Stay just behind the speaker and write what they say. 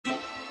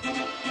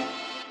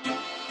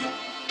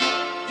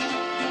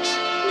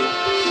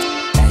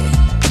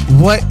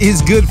What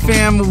is good,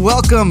 fam?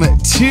 Welcome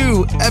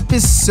to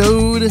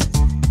episode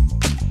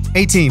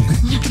 18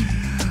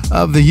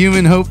 of the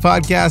Human Hope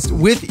Podcast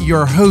with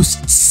your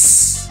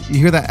hosts. You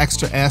hear that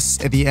extra S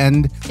at the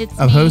end of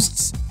me.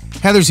 Hosts?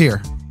 Heather's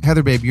here.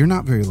 Heather, babe, you're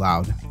not very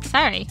loud.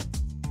 Sorry.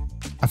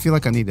 I feel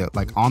like I need to,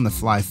 on the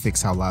fly,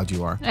 fix how loud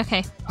you are.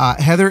 Okay.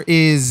 Heather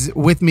is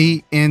with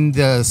me in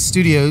the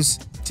studios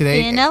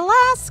today. In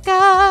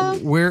Alaska.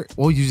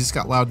 Well, you just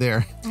got loud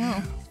there.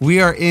 Oh.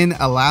 We are in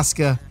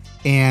Alaska,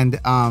 and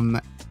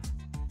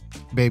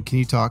babe, can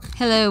you talk?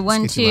 Hello, Let's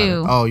 1, get you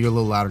louder. 2. Oh, you're a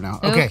little louder now.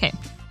 Okay.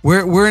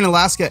 We're in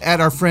Alaska at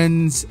our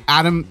friends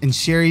Adam and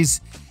Sherry's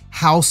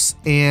house,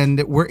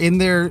 and we're in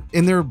their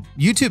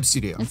YouTube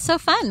studio. It's so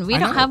fun. We I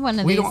don't know. have one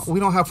of these. We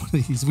don't have one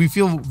of these. We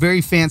feel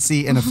very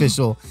fancy and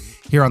official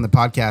here on the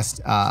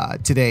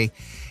podcast today,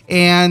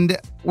 and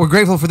we're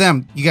grateful for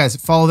them. You guys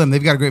follow them.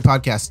 They've got a great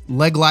podcast,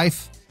 Leg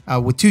Life,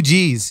 with 2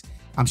 G's.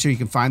 I'm sure you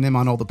can find them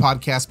on all the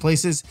podcast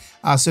places.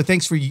 So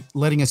thanks for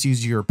letting us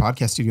use your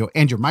podcast studio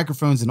and your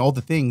microphones and all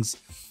the things.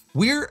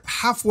 We're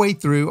halfway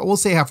through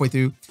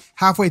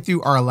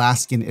our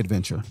Alaskan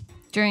adventure.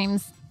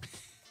 Dreams.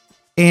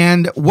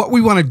 And what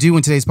we want to do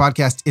in today's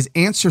podcast is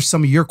answer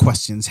some of your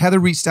questions. Heather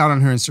reached out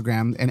on her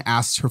Instagram and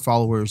asked her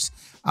followers,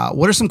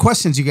 what are some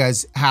questions you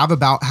guys have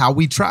about how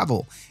we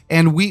travel?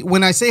 And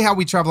when I say how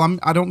we travel,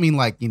 I don't mean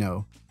like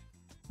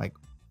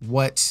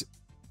what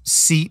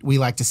seat we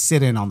like to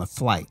sit in on the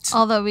flight.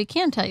 Although we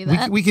can tell you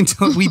that. We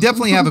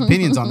definitely have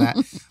opinions on that.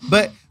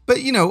 But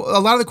a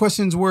lot of the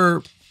questions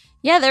were,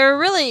 yeah, they were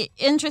really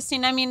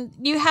interesting. I mean,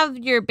 you have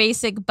your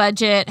basic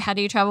budget. How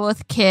do you travel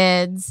with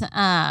kids? Those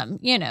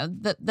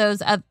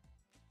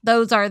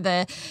are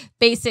the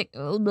basic.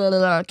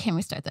 Can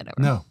we start that over?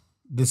 no,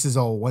 this is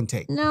all one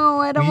take.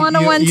 No, I don't want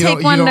a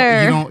one-take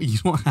wonder. You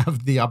don't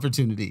have the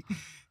opportunity.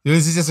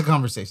 This is just a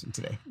conversation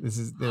today.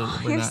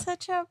 You're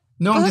such a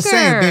No, I'm just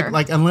saying,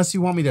 babe, unless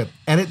you want me to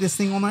edit this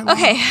thing all night long.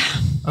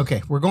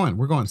 Okay, we're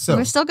going. So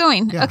we're still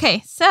going. Yeah.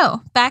 Okay,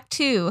 so back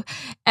to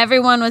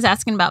everyone was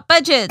asking about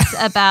budgets,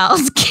 about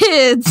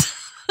kids,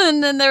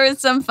 and then there was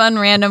some fun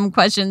random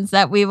questions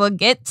that we will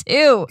get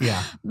to.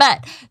 Yeah.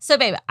 But so,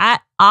 babe,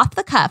 off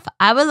the cuff,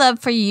 I would love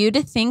for you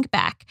to think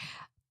back.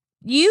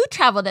 You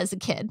traveled as a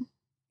kid.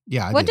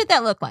 Yeah. What did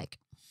that look like?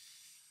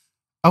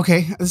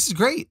 Okay, this is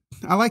great.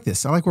 I like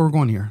this. I like where we're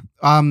going here.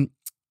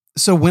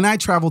 So when I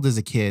traveled as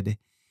a kid,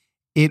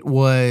 it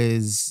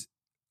was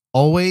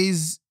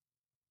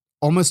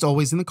almost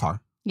always in the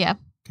car. Yeah.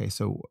 Okay,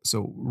 so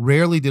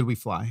rarely did we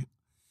fly,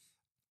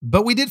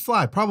 but we did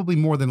fly, probably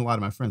more than a lot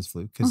of my friends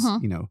flew, because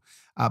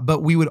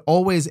but we would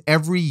always,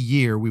 every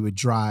year, we would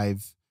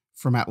drive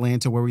from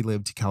Atlanta, where we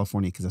lived, to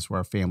California, because that's where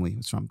our family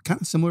was from.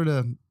 Kind of similar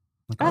to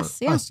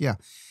Us. yeah.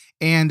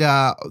 And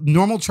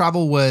normal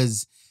travel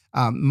was,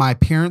 my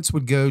parents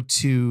would go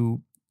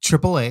to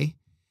AAA,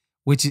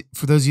 which,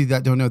 for those of you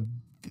that don't know,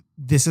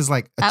 this is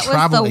like a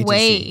travel agency.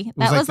 Way.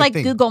 That was like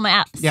Google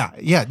Maps. Yeah.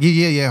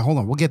 Hold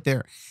on, we'll get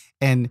there.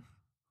 And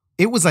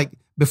it was like,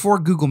 before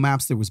Google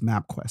Maps, there was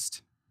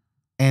MapQuest.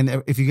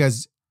 And if you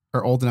guys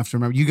are old enough to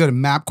remember, you go to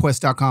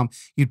mapquest.com,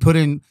 you'd put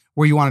in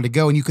where you wanted to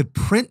go, and you could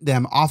print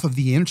them off of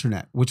the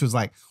internet, which was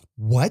like,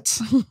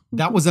 what?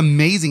 That was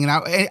amazing.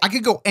 And I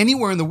could go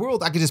anywhere in the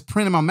world. I could just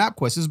print them on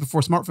MapQuest. This was before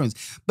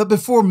smartphones. But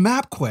before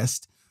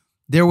MapQuest,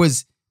 there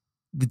was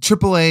the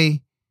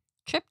AAA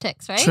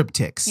TripTiks, right?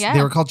 TripTiks. Yeah.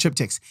 They were called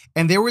TripTiks.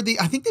 And they were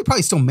I think they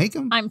probably still make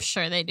them. I'm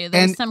sure they do.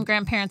 There's some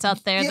grandparents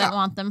out there that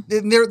want them.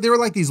 They were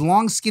like these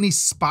long, skinny,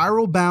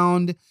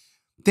 spiral-bound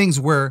things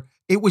where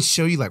it would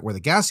show you like where the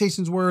gas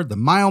stations were, the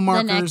mile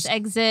markers,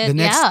 the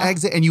next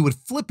exit, and you would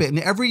flip it. And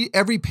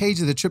every page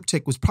of the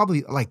TripTik was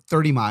probably like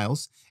 30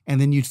 miles,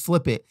 and then you'd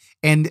flip it.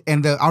 And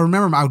I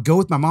remember I would go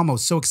with my mom. I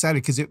was so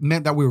excited because it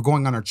meant that we were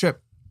going on our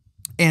trip.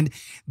 And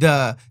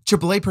the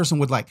AAA person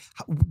would like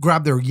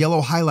grab their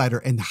yellow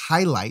highlighter and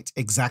highlight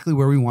exactly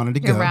where we wanted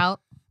to go.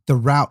 The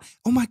route.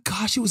 Oh my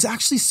gosh, it was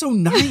actually so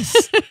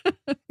nice.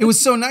 It was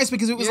so nice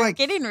because it was like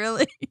getting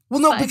really. Well,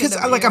 no, because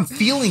I'm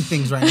feeling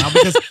things right now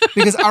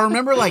because I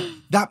remember like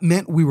that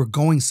meant we were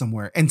going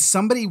somewhere, and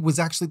somebody was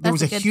actually there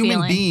was a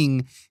human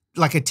being,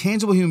 like a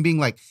tangible human being,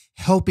 like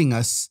helping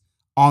us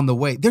on the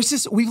way.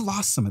 We've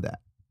lost some of that.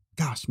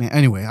 Gosh, man.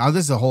 Anyway,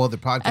 this is a whole other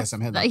podcast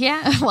I'm heading.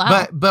 Yeah,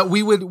 wow. But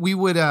we would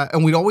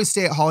and we'd always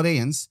stay at Holiday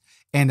Inns,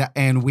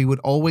 and we would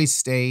always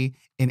stay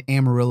in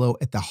Amarillo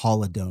at the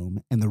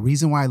Holidome. And the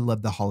reason why I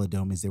loved the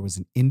Holidome is there was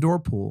an indoor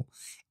pool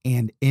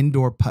and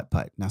indoor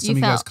putt-putt. Now, some of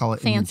you guys call it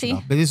fancy,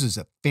 but this was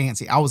a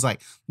fancy. I was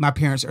like, my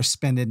parents are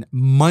spending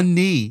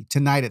money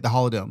tonight at the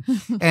Holidome,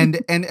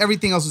 and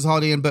everything else was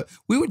Holiday Inn. But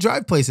we would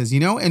drive places,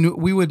 and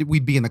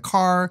we'd be in the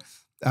car.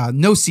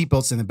 No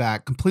seatbelts in the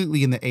back,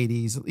 completely in the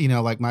 80s.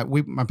 Like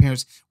my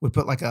parents would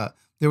put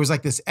there was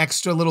like this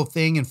extra little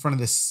thing in front of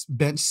this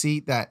bench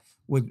seat that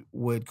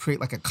would create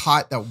like a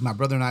cot that my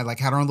brother and I like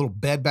had our own little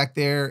bed back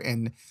there.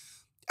 And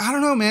I don't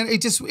know, man,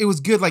 it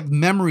was good. Like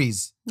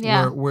memories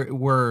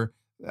were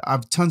I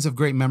have tons of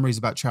great memories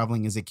about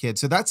traveling as a kid.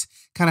 So that's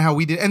kind of how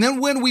we did. And then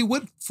when we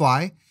would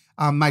fly,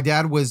 my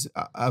dad was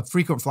a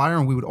frequent flyer,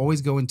 and we would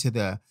always go into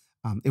the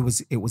It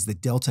was the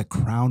Delta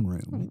Crown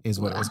Room is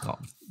what it was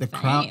called. That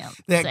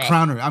Fancy.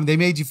 crown room. I mean, they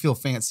made you feel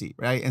fancy,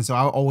 right? And so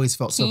I always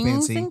felt so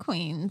Kings fancy. and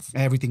queens.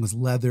 Everything was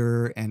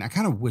leather, and I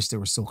kind of wish there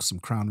were still some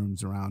crown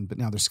rooms around, but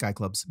now there's Sky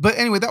Clubs. But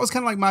anyway, that was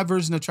kind of like my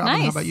version of traveling.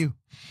 Nice. How about you?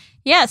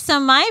 Yeah, so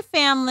my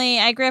family,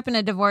 I grew up in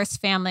a divorced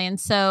family. And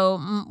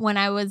so when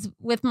I was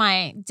with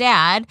my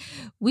dad,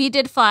 we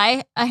did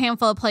fly a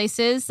handful of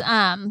places.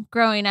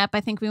 Growing up,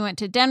 I think we went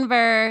to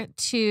Denver,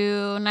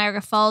 to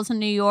Niagara Falls in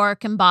New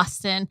York, and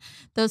Boston.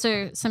 Those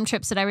are some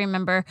trips that I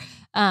remember.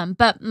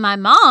 But my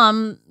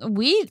mom,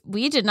 we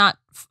did not,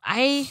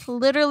 I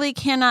literally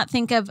cannot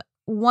think of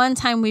one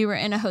time we were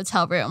in a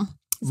hotel room.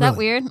 Is that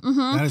weird?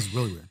 Mm-hmm. That is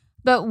really weird.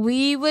 But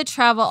we would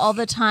travel all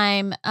the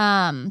time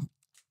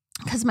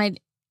because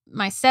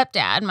my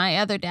stepdad, my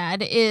other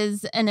dad,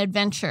 is an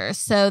adventurer.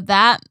 So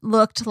that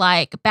looked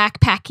like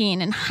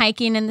backpacking and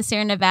hiking in the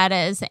Sierra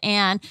Nevadas.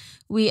 And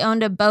we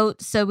owned a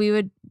boat, so we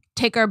would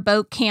take our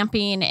boat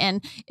camping.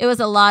 And it was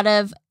a lot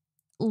of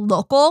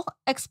local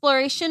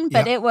exploration,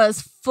 but it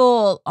was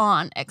full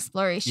on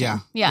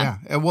exploration. Yeah.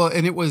 Well,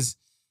 and it was,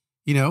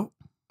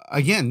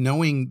 again,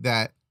 knowing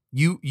that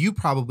you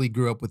probably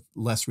grew up with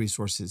less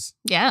resources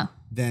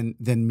than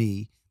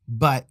me.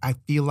 But I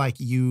feel like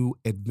you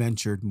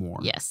adventured more.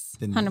 Yes,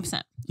 than 100%. Me,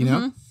 you know?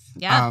 Mm-hmm.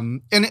 Yeah.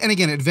 And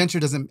again, adventure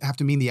doesn't have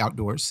to mean the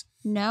outdoors.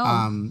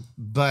 No.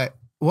 But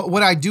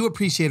what I do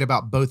appreciate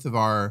about both of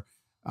our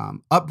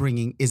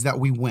upbringing is that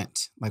we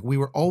went. Like, we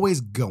were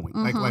always going.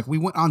 Mm-hmm. Like we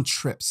went on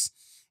trips.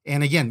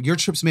 And again, your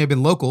trips may have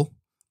been local.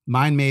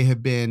 Mine may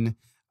have been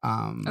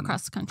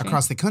across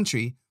the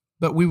country.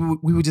 But we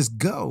would just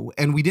go.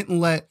 And we didn't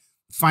let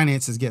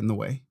finances get in the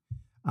way.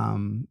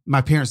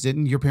 My parents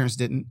didn't. Your parents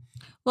didn't.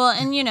 Well,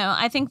 and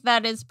I think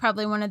that is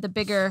probably one of the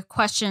bigger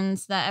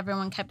questions that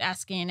everyone kept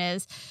asking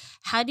is,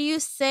 how do you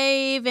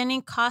save,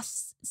 any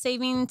cost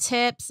saving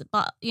tips,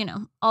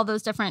 all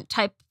those different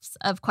types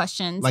of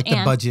questions. Like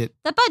and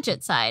the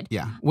budget side.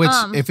 Yeah. Which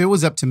if it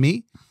was up to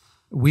me,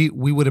 we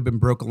would have been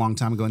broke a long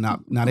time ago,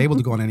 not able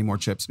to go on any more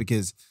trips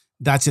because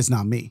that's just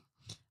not me.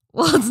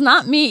 Well, it's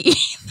not me either.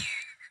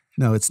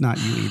 No, it's not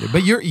you either.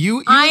 But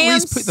you at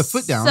least put the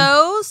foot down.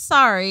 So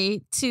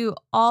sorry to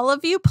all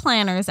of you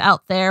planners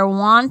out there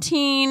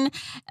wanting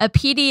a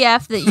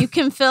PDF that you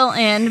can fill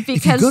in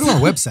because if you go to our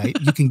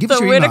website, you can give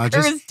us your email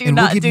address and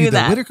we'll give you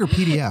the Whitaker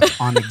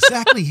PDF on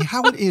exactly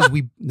how it is.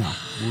 We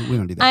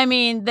don't do that. I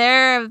mean,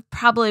 there have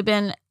probably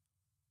been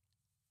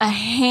a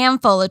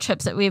handful of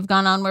trips that we've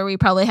gone on where we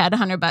probably had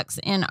 $100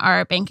 in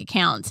our bank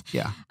account.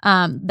 Yeah.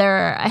 There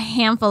are a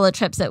handful of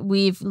trips that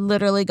we've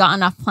literally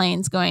gotten off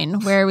planes going,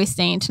 where are we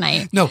staying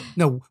tonight? No.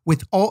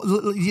 With all,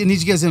 you need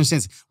you guys to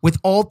understand this. With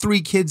all 3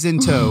 kids in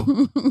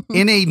tow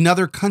in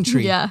another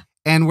country. Yeah.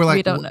 And we're like,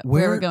 we don't know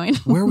where we're going.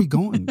 Where are we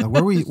going?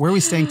 Where are we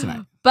staying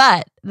tonight?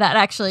 But that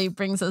actually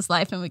brings us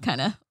life, and we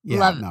kind of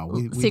love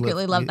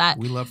that.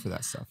 We love for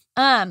that stuff.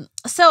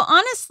 So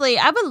honestly,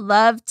 I would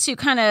love to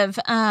kind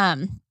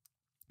of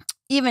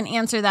even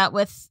answer that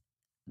with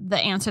the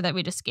answer that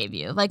we just gave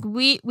you. Like,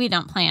 we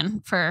don't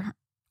plan for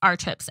our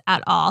trips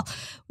at all.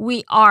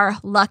 We are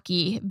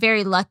lucky,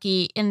 very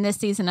lucky in this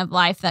season of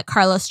life that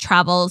Carlos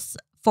travels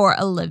for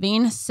a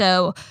living.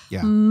 So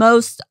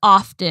most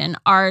often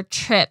our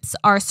trips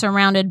are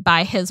surrounded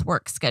by his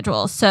work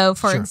schedule. So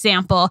for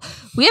example,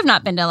 we have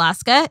not been to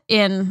Alaska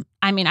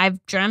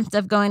I've dreamt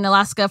of going to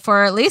Alaska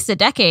for at least a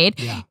decade,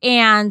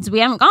 and we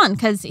haven't gone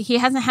because he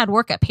hasn't had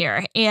work up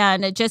here.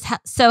 And it just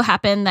so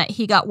happened that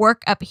he got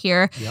work up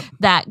here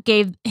that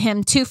gave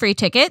him 2 free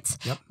tickets.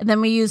 And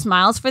then we used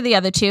miles for the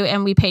other 2,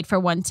 and we paid for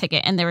 1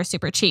 ticket, and they were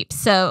super cheap.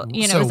 So,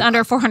 it was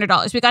under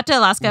 $400. We got to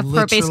Alaska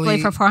for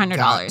 $400.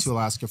 Got to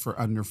Alaska for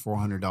under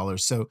 $400.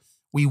 So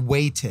we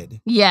waited.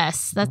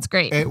 Yes, that's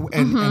great.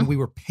 And we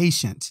were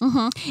patient.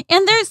 Mm-hmm.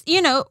 And there's,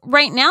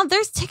 right now,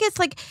 there's tickets,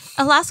 like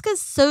Alaska's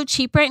so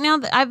cheap right now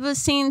that I was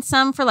seeing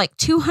some for like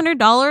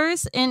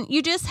 $200. And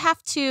you just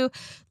have to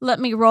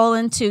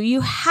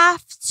you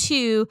have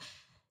to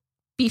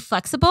be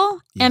flexible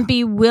and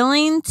be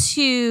willing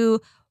to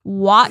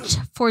watch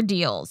for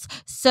deals.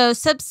 So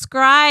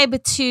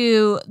subscribe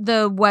to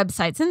the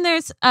websites, and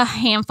there's a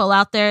handful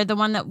out there. The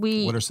one that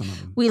what are some of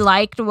them? we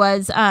liked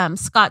was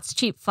Scott's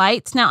Cheap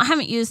Flights. Now, I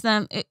haven't used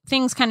them.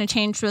 Things kind of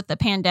changed with the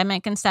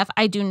pandemic and stuff.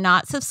 I do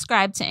not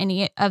subscribe to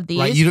any of these.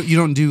 Right, you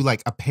don't do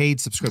like a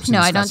paid subscription. No,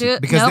 I don't do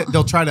it because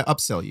they'll try to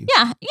upsell you.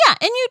 Yeah, and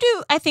you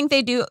do. I think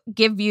they do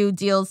give you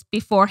deals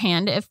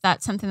beforehand if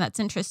that's something that's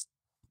interesting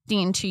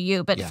to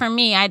you, but for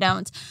me, I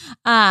don't.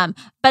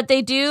 But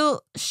they do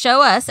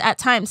show us at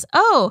times,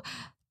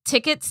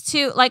 tickets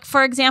to, like,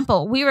 for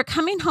example, we were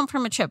coming home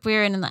from a trip. We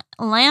were in the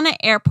Atlanta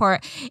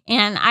airport,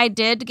 and I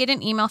did get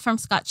an email from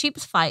Scott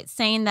Cheap's Flight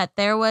saying that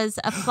there was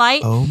a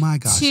flight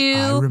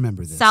I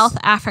remember this. South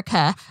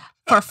Africa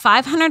for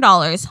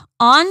 $500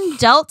 on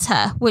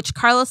Delta, which,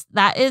 Carlos,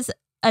 that is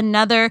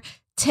another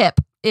tip,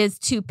 is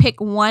to pick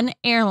one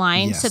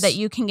airline so that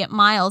you can get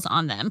miles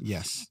on them.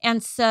 Yes.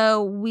 And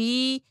so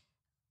we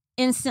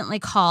instantly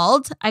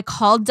called. I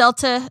called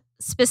Delta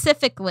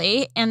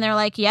specifically, and they're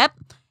like, "Yep,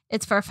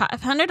 it's for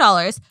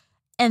 $500."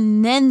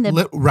 And then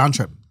round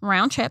trip.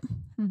 round trip.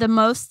 The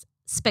most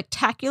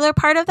spectacular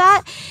part of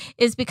that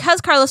is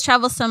because Carlos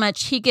travels so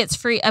much, he gets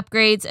free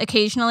upgrades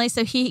occasionally.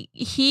 So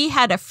he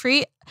had a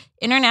free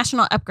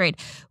international upgrade.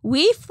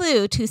 We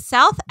flew to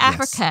South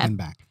Africa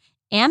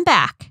and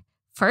back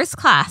first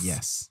class.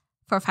 Yes.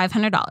 For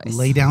 $500.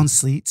 Lay down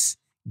seats.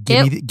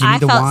 Give me the I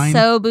felt wine.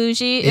 so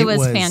bougie. It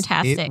was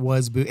fantastic. It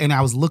was and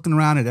I was looking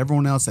around at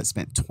everyone else that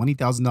spent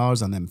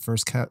 $20,000 on them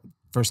first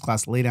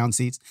class lay down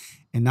seats,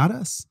 and not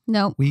us.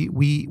 No.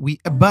 We.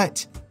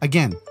 But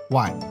again,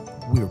 why?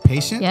 We were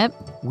patient. Yep.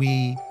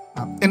 We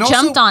and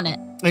jumped also, on it.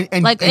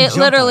 And it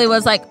literally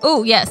was like,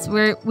 oh yes,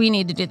 we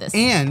need to do this.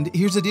 And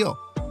here's the deal.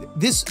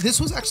 This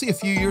was actually a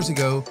few years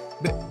ago,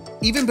 but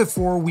even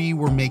before we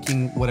were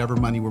making whatever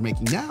money we're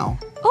making now.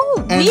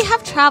 Oh, we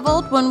have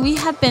traveled when we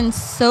have been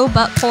so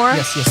but poor.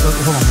 Yes.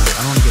 Hold on. I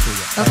don't want to get there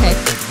yet. Okay.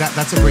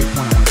 That's a great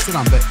point I want to sit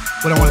on. But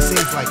what I want to say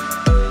is, like,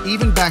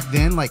 even back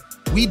then, like,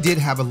 we did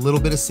have a little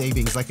bit of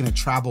savings, like in a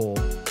travel,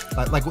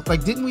 like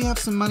didn't we have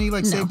some money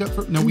saved up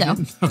for? No, we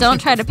didn't. Okay.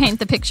 Don't try to paint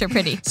the picture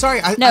pretty. Sorry,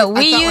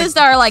 we used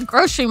our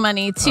grocery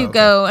money to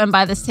go and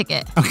buy this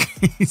ticket.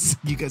 Okay, so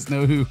you guys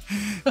know who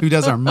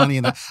does our money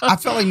and that. I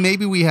felt like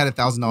maybe we had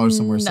 $1,000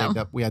 somewhere saved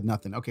up. We had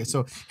nothing. Okay,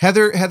 so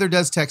Heather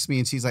does text me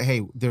and she's like,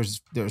 "Hey,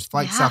 there's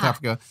flight to South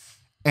Africa."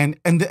 And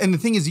the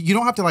thing is, you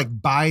don't have to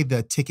buy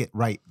the ticket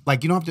right.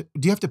 Like, you don't have to.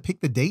 Do you have to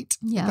pick the date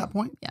at that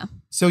point? Yeah.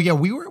 So yeah,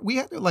 we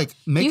had to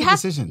make a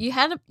decision. You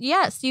have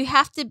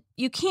to.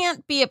 You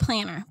can't be a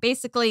planner.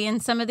 Basically, in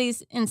some of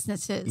these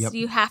instances,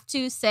 you have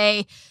to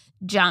say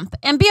jump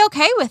and be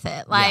okay with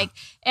it.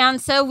 And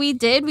so we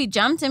did. We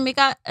jumped and we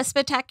got a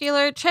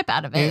spectacular trip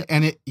out of it.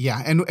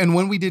 And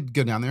when we did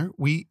go down there,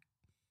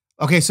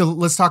 so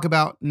let's talk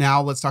about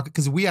now. Let's talk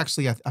because we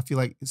actually I feel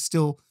like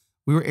still.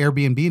 We were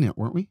Airbnb-ing it,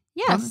 weren't we?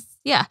 Yes.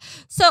 Yeah.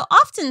 So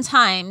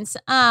oftentimes,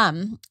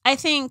 I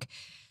think,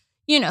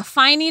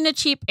 finding a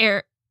cheap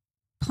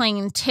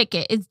airplane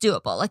ticket is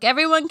doable. Like,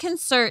 everyone can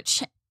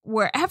search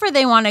wherever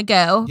they want to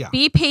go. Yeah.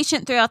 Be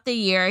patient throughout the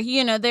year.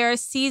 There are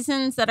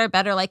seasons that are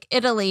better, like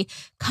Italy.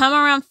 Come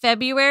around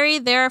February,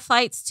 there are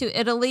flights to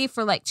Italy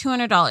for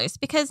 $200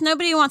 because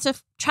nobody wants to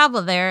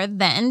travel there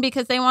then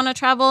because they want to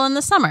travel in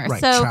the summer. Right.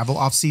 So travel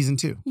off season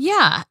too.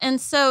 Yeah. And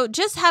so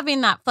just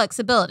having that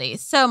flexibility.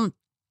 So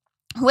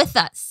with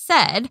that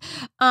said,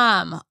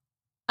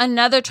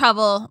 another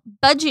travel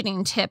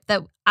budgeting tip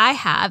that I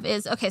have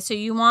is, so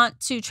you want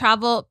to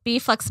travel, be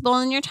flexible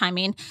in your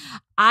timing.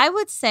 I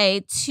would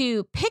say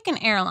to pick an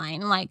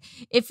airline. Like,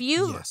 if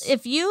you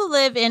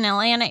live in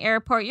Atlanta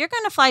airport, you're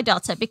going to fly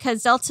Delta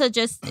because Delta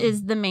just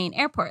is the main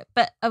airport.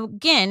 But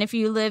again, if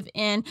you live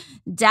in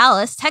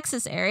Dallas,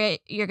 Texas area,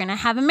 you're going to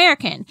have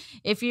American.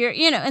 If you're,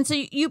 and so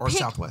you pick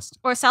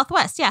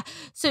Southwest. Yeah.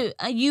 So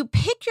you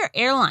pick your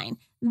airline,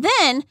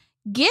 then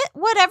get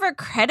whatever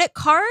credit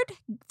card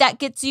that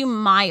gets you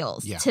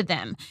miles to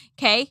them.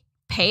 Okay.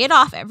 Pay it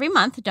off every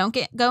month. Don't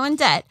go in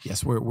debt.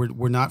 Yes,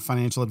 we're not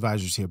financial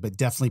advisors here, but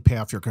definitely pay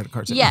off your credit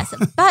cards. Yes,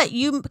 but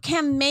you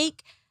can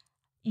make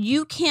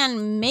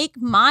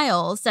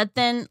miles that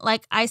then,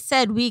 like I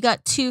said, we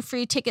got 2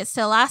 free tickets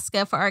to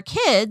Alaska for our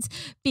kids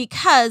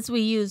because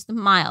we used the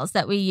miles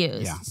that we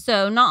used. Yeah.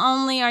 So not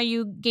only are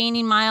you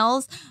gaining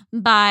miles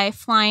by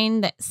flying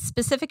the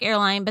specific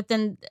airline, but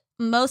then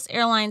most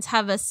airlines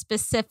have a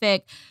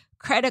specific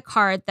credit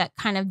card that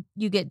kind of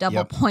you get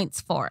double points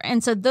for.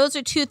 And so those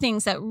are 2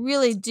 things that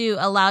really do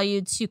allow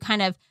you to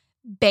kind of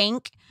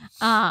bank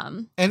free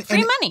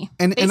money.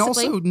 And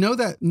also know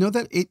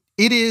that it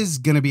is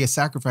going to be a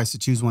sacrifice to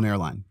choose one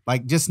airline.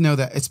 Like, just know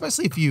that,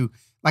 especially if you,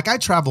 like, I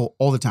travel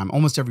all the time,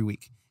 almost every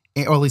week,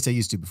 or at least I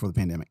used to before the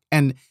pandemic.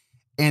 And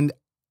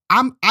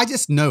I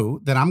just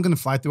know that I'm going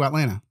to fly through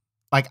Atlanta.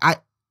 Like,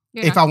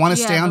 if I want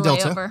to stay on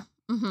Delta,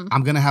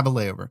 I'm going to have a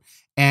layover.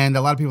 And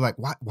a lot of people are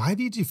like, why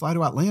did you fly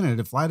to Atlanta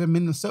to fly to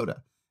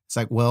Minnesota? It's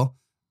like, well,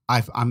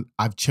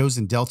 I've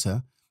chosen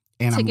Delta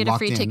and I'm locked in. To get a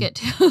free ticket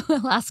to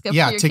Alaska for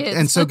your kids.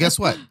 And so guess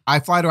what? I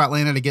fly to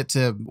Atlanta to get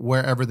to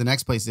wherever the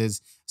next place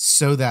is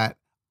so that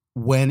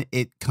when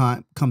it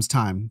comes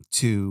time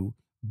to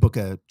book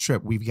a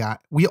trip, we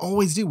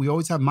always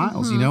have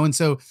miles, and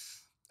so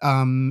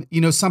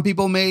some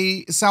people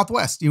may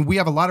Southwest. We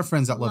have a lot of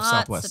friends that love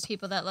Southwest. Lots of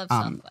people that love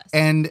Southwest.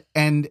 And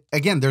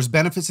again, there's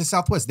benefits to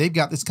Southwest. They've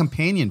got this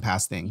companion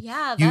pass thing.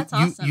 Yeah, that's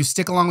awesome. You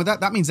stick along with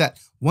that. That means that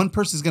one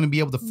person is going to be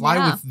able to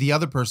fly with the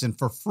other person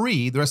for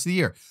free the rest of the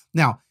year.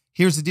 Now,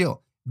 here's the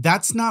deal.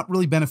 That's not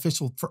really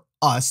beneficial for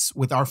us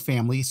with our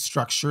family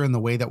structure and the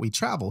way that we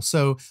travel.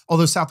 So,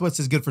 although Southwest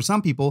is good for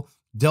some people,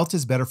 Delta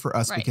is better for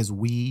us because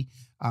we're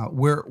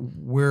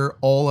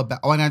all about.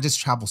 Oh, and I just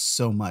travel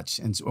so much,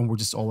 and we're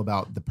just all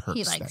about the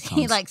perks.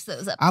 He likes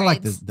those upgrades. I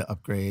like the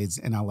upgrades,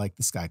 and I like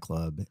the Sky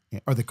Club,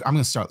 or I'm going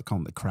to start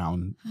calling it the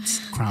Crown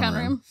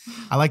Room.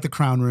 I like the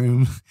Crown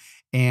Room,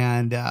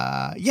 and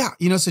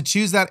so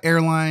choose that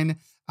airline.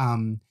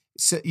 Find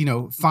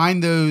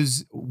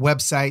those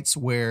websites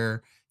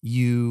where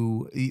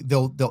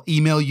they'll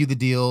email you the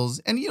deals,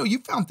 and you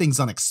found things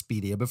on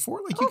Expedia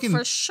before, like you can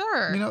for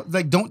sure.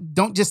 Like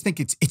don't just think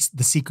it's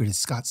the secret is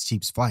Scott's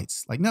Cheap's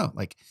flights. Like, no,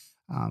 like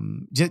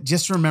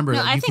Just remember No,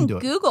 that I you can think do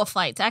it. Google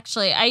Flights,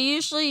 actually. I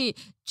usually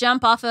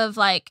jump off of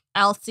like,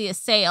 I'll see a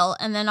sale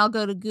and then I'll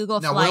go to Google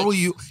Now, Flights. where will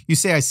you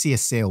say I see a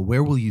sale?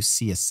 Where will you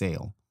see a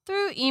sale?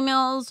 Through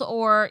emails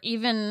or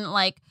even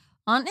like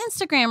on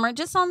Instagram or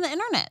just on the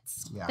internet.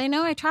 Yeah. They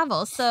know I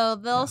travel. So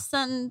they'll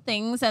send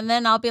things and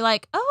then I'll be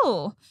like,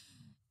 oh,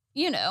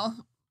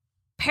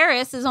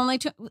 Paris is only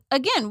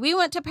again, we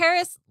went to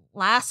Paris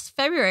last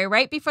February,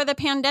 right before the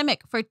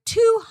pandemic, for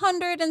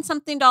 $200 and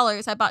something.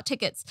 I bought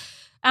tickets.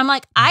 I'm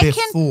like,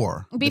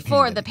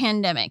 before the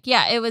pandemic.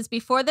 Yeah, it was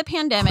before the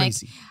pandemic.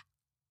 Crazy.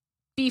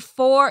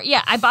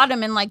 I bought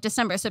them in like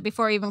December, so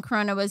before even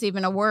Corona was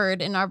even a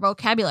word in our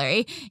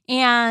vocabulary.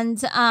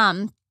 And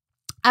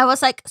I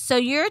was like, so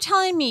you're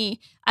telling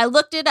me, I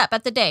looked it up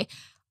at the day,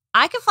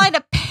 I could fly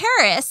to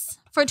Paris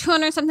for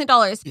 $200 and something,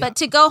 but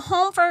to go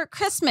home for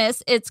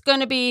Christmas, it's going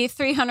to be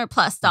 $300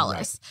 plus.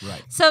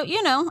 Right. So,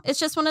 it's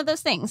just one of those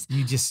things.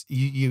 You just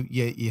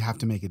you have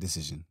to make a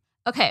decision.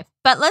 Okay,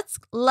 but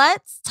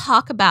let's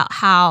talk about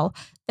how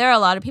there are a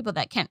lot of people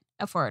that can't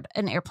afford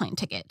an airplane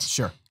ticket.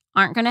 Sure.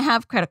 Aren't going to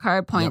have credit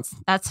card points.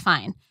 Yep. That's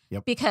fine.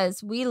 Yep.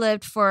 Because we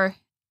lived for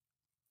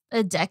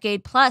a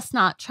decade plus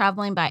not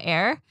traveling by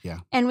air. Yeah.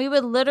 And we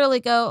would literally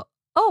go,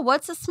 oh,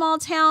 what's a small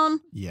town?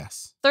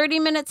 Yes. 30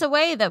 minutes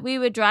away that we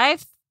would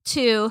drive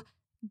to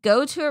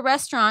go to a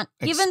restaurant.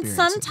 Even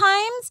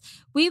sometimes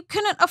we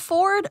couldn't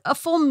afford a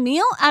full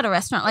meal at a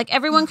restaurant. Like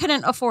everyone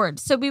couldn't afford.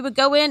 So we would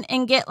go in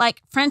and get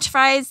like French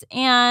fries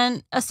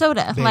and a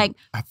soda. Babe,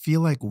 I feel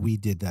like we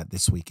did that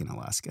this week in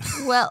Alaska.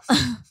 Well,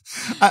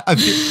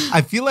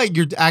 I feel like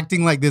you're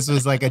acting like this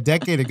was like a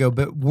decade ago,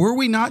 but were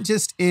we not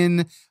just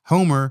in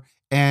Homer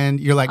and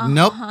you're like,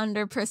 nope,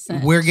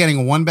 100%. We're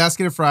getting one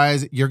basket of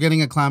fries. You're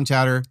getting a clam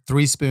chowder,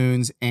 3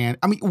 spoons. And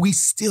I mean, we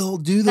still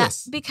do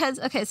this.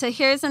 Okay, so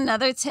here's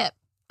another tip.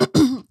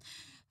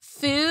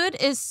 Food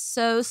is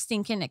so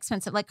stinking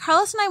expensive. Like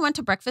Carlos and I went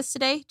to breakfast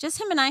today, just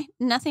him and I,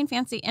 nothing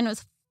fancy, and it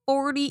was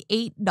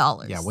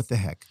 $48. Yeah, what the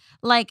heck?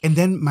 And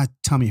then my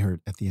tummy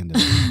hurt at the end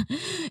of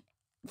it.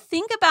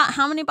 Think about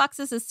how many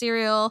boxes of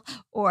cereal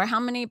or how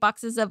many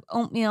boxes of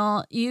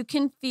oatmeal you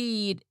can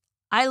feed.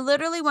 I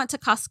literally went to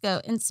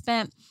Costco and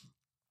spent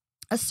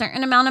a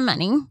certain amount of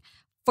money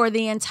for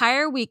the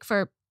entire week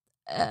for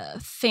a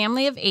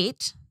family of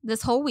 8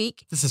 this whole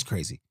week. This is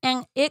crazy.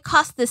 And it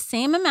cost the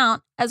same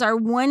amount as our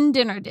one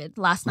dinner did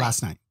last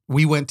night.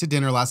 We went to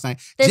dinner last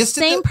night. The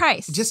same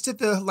price. Just at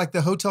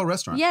the hotel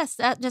restaurant. Yes,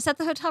 just at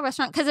the hotel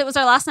restaurant because it was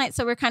our last night.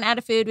 So we're kind of out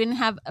of food. We didn't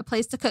have a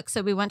place to cook.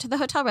 So we went to the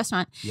hotel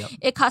restaurant. Yep.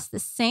 It cost the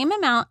same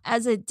amount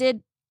as it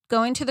did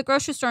going to the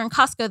grocery store in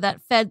Costco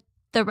that fed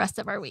the rest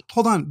of our week.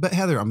 Hold on. But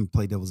Heather, I'm going to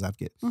play devil's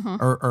advocate. Mm-hmm.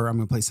 Or I'm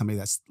going to play somebody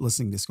that's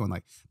listening to this going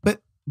like,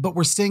 but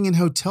we're staying in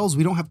hotels.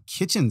 We don't have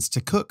kitchens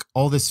to cook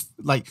all this.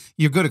 Like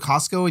you go to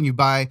Costco and you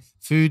buy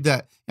food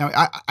that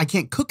I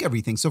can't cook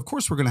everything. So of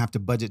course we're going to have to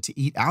budget to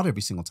eat out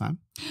every single time.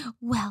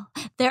 Well,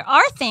 there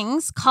are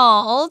things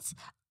called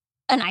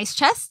an ice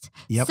chest.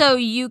 Yep. So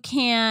you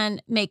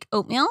can make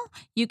oatmeal.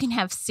 You can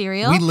have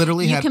cereal. We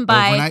literally can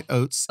buy overnight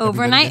oats.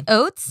 Overnight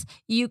oats.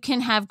 You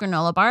can have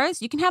granola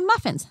bars. You can have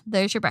muffins.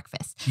 There's your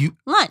breakfast.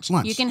 Lunch.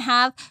 You can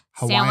have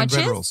Hawaiian sandwiches.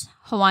 Bread rolls.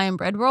 Hawaiian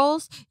bread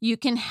rolls. You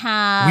can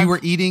have. We were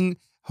eating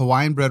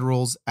Hawaiian bread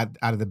rolls out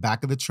of the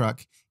back of the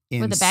truck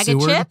with a bag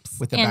of chips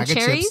with a and bag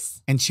cherries. of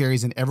chips and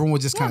cherries, and everyone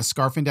was just kind of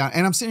scarfing down.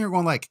 And I'm sitting here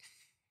going like,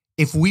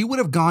 if we would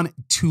have gone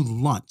to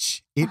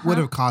lunch, it would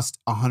have cost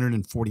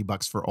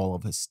 $140 for all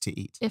of us to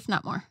eat, if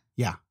not more.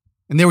 Yeah,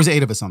 and there was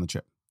 8 of us on the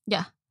trip.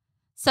 Yeah.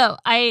 So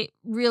I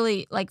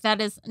really that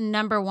is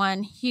number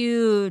one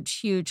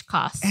huge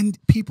cost. And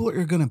people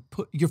are going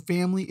to your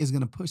family is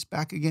going to push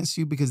back against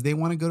you because they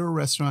want to go to a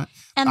restaurant.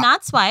 And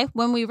that's why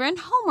when we were in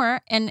Homer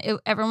and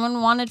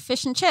everyone wanted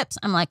fish and chips,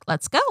 I'm like,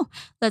 let's go.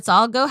 Let's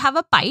all go have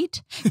a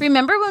bite.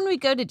 Remember when we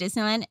go to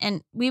Disneyland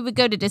and we would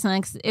go to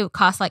Disneyland because it would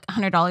cost like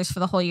 $100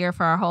 for the whole year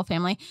for our whole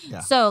family.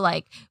 Yeah. So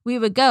we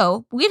would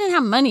go, we didn't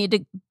have money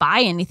to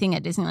buy anything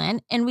at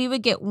Disneyland and we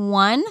would get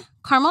one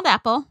carameled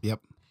apple.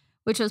 Yep.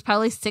 Which was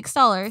probably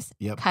 $6.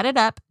 Yep. Cut it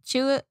up,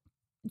 chew it,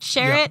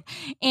 share it.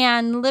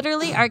 And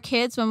literally our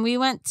kids, when we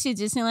went to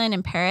Disneyland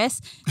in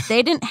Paris,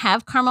 they didn't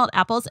have carameled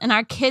apples and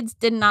our kids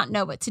did not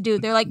know what to do.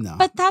 They're like,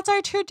 but that's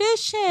our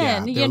tradition,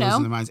 they're losing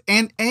their minds.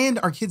 And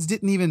our kids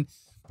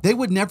they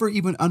would never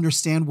even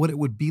understand what it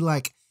would be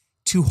like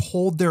to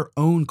hold their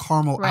own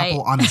caramel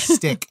apple on a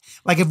stick.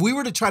 Like if we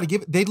were to try to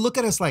give it, they'd look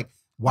at us like,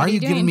 why are you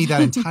giving me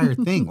that entire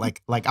thing?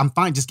 Like I'm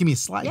fine. Just give me a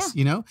slice,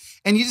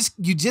 And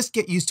you just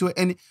get used to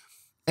it.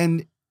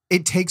 And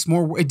it takes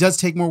more. It does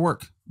take more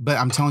work, but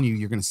I'm telling you,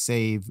 you're going to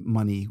save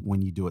money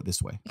when you do it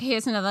this way.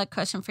 Here's another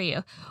question for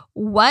you.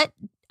 What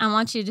I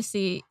want to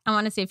see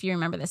if you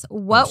remember this.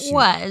 What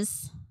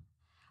was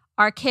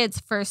our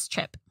kids' first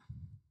trip?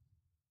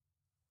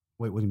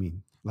 Wait, what do you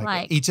mean?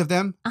 Like each of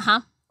them?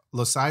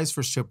 Losai's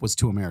first trip was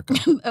to America.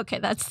 Okay,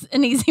 that's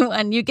an easy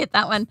one. You get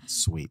that one.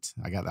 Sweet,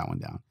 I got that one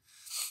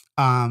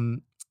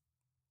down.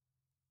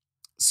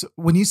 So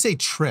when you say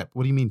trip,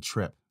 what do you mean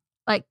trip?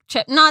 Like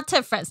trip, not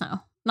to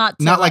Fresno.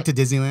 Not like to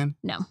Disneyland?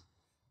 No.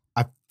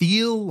 I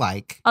feel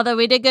like, Although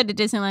we did go to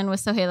Disneyland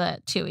with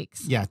Sohaila 2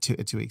 weeks. yeah, 2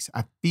 weeks.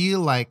 I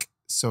feel like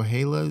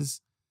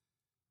Sohaila's,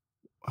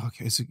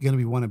 okay, it's going to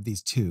be one of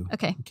these two.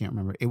 Okay. I can't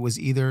remember. It was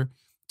either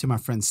to my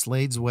friend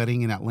Slade's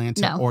wedding in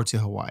Atlanta No. or to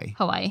Hawaii.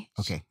 Hawaii.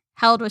 Okay.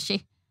 How old was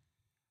she?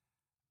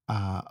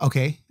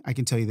 Okay, I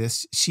can tell you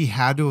this. She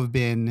had to have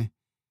been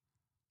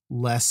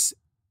less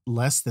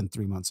than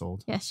 3 months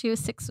old. Yeah, she was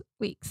 6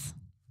 weeks.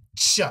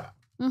 Shut up.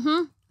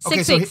 Mm-hmm. Okay,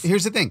 6 so weeks.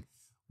 here's the thing.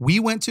 We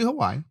went to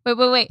Hawaii.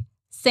 Wait.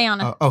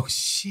 Sayana. Oh,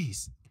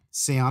 jeez.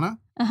 Sayana?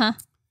 Uh-huh.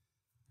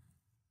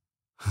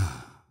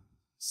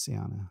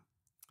 Sayana.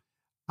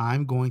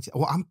 I'm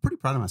pretty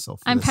proud of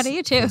myself. I'm proud of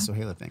you too. For the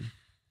Sohaila thing.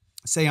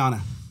 Sayana.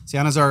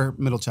 Sayana's our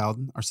middle child,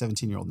 our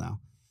 17-year-old now.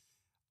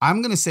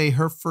 I'm going to say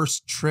her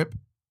first trip,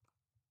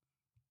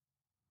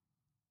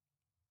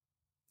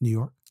 New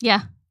York.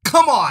 Yeah.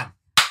 Come on.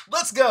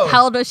 Let's go.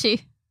 How old was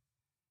she?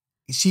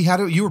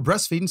 You were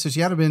breastfeeding, so she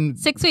had to have been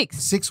 6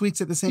 weeks. 6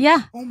 weeks at the same.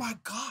 Yeah. Oh my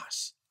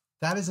gosh.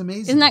 That is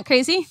amazing. Isn't that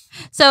crazy?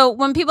 So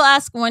when people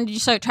ask, when did you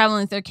start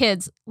traveling with their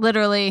kids?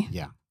 Literally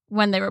Yeah.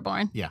 when they were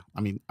born. Yeah. I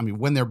mean,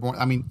 when they're born,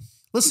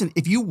 listen,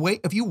 if you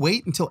wait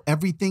until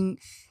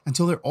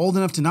they're old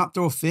enough to not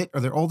throw a fit or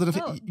they're old enough,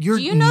 you're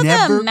do you know the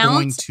never amount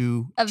going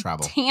to Of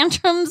travel.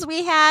 tantrums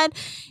we had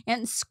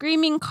and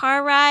screaming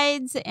car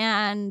rides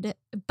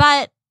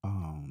but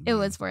Oh, it man.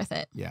 was worth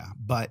it. Yeah.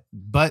 But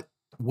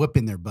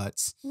whooping their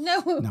butts.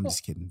 No. No, I'm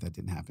just kidding. That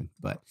didn't happen.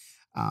 But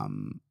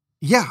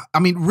yeah, I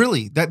mean,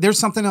 really, that there's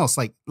something else.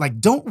 Like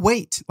don't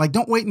wait. Like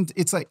don't wait. And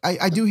it's like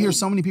I do hear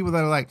so many people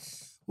that are like,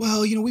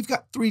 well, we've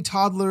got 3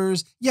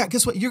 toddlers. Yeah,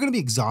 guess what? You're going to be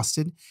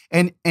exhausted,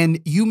 and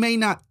you may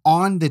not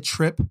on the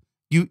trip.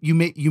 You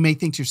may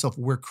think to yourself,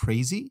 we're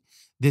crazy.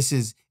 This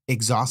is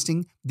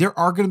exhausting. There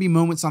are going to be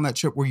moments on that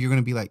trip where you're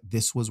going to be like,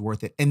 this was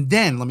worth it. And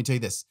then let me tell you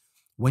this: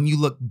 when you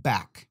look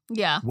back,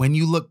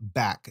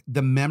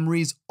 the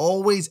memories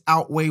always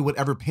outweigh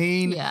whatever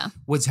pain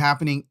was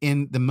happening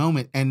in the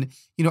moment. And,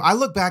 I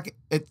look back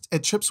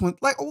at trips when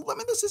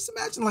let's just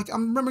imagine,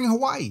 I'm remembering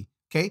Hawaii.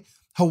 Okay.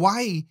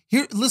 Hawaii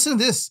here. Listen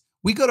to this.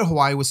 We go to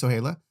Hawaii with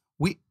Sohaila.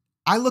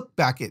 I look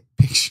back at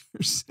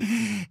pictures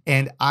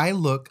and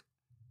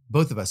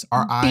both of us,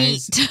 our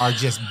eyes are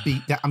just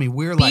beat down. I mean,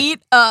 we're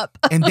beat up.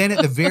 And then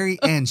at the very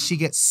end, she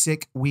gets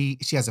sick.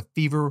 She has a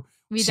fever.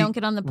 We don't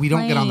get on the plane. We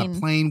don't get on the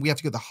plane. We have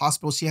to go to the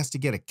hospital. She has to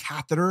get a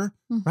catheter,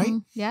 right?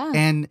 Yeah.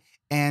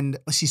 And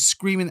she's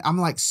screaming.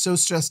 I'm so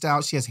stressed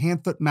out. She has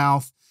hand, foot,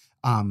 mouth.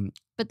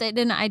 But they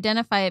didn't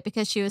identify it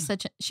because she was a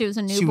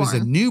newborn. She was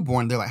a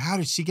newborn. They're like, how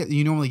did she get?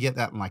 You normally get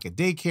that in a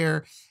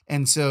daycare.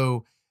 And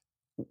so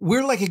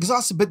we're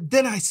exhausted. But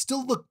then I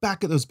still look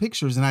back at those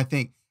pictures and I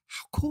think,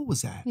 how cool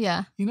was that?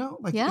 Yeah.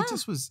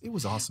 It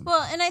was awesome.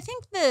 Well, and I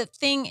think the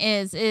thing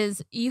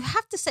is you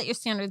have to set your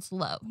standards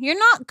low. You're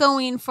not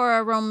going for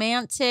a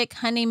romantic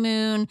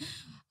honeymoon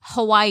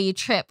Hawaii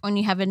trip when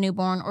you have a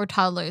newborn or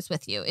toddlers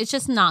with you. It's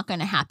just not going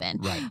to happen.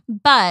 Right.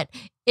 But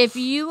if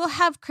you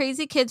have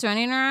crazy kids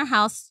running around our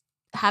house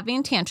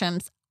having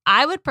tantrums,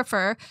 I would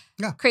prefer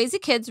crazy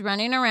kids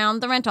running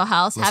around the rental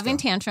house having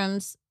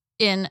tantrums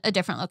in a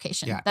different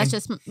location. Yeah, that's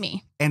just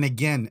me. And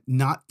again,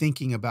 not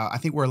thinking about, I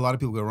think where a lot of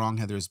people go wrong,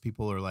 Heather, is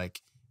people are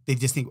they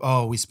just think,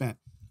 oh, we spent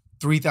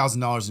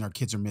 $3,000 and our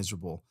kids are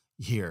miserable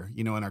here,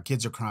 and our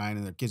kids are crying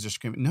and their kids are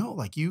screaming.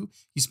 No, you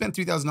spent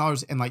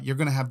 $3,000 and you're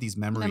going to have these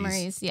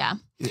memories. Yeah.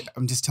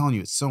 I'm just telling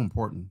you, it's so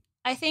important.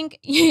 I think,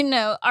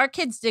 our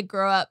kids did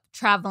grow up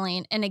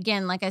traveling. And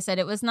again, like I said,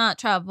 it was not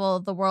travel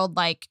the world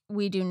like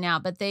we do now,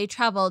 but they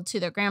traveled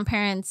to their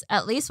grandparents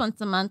at least once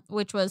a month,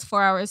 which was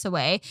 4 hours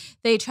away.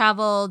 They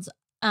traveled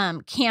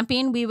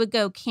camping. We would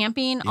go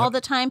camping all the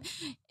time.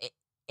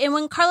 And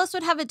when Carlos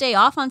would have a day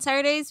off on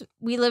Saturdays,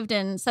 we lived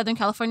in Southern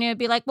California. It'd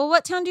be like, well,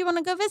 what town do you want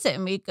to go visit?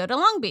 And we'd go to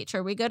Long Beach,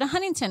 or we go to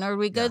Huntington, or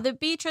we go to the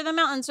beach or the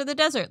mountains or the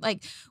desert.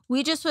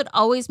 We just would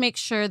always make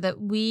sure that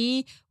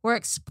we were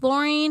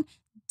exploring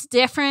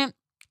different.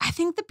 I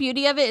think the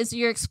beauty of it is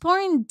you're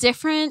exploring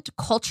different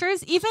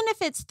cultures. Even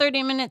if it's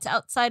 30 minutes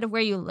outside of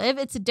where you live,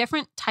 it's a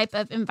different type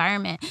of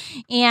environment.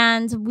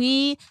 And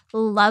we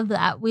love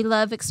that. We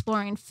love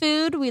exploring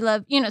food. We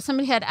love,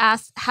 somebody had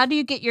asked, how do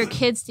you get your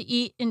kids to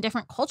eat in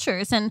different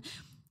cultures? And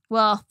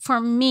well, for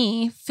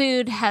me,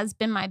 food has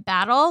been my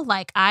battle.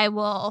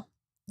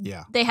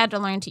 They had to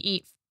learn to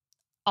eat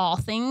all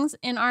things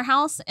in our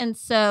house. And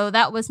so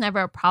that was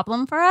never a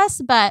problem for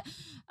us. But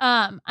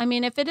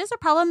if it is a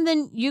problem,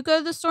 then you go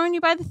to the store and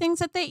you buy the things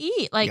that they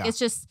eat. It's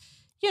just,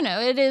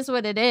 it is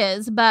what it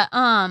is. But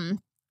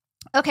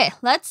okay,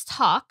 let's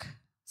talk.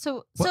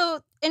 So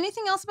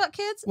anything else about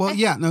kids? Well,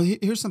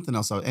 here's something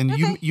else. And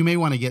you may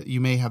want to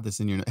you may have this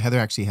in your, Heather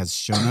actually has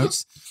show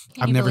notes.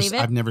 I've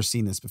never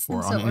seen this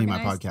before on any of my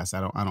podcasts.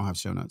 I don't have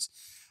show notes.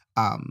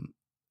 I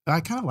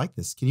kind of like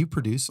this. Can you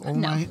produce all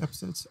my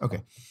episodes?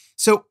 Okay.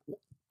 So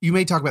you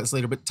may talk about this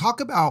later, but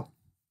talk about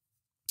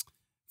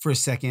for a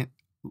second,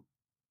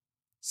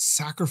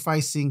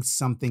 sacrificing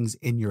some things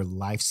in your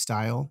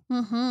lifestyle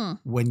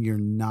when you're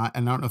not,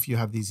 and I don't know if you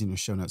have these in your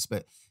show notes,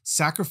 but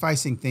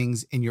sacrificing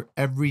things in your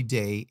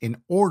everyday in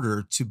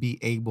order to be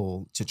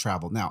able to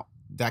travel. Now,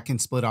 that can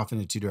split off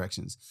into two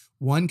directions.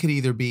 One could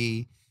either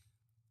be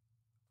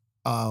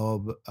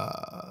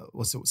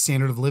what's the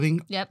standard of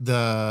living? Yep.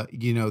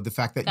 The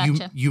fact that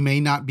Gotcha. you may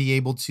not be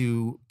able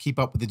to keep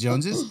up with the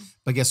Joneses,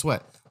 but guess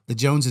what? The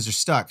Joneses are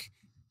stuck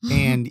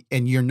and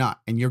you're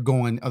not, and you're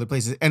going other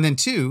places. And then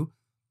two,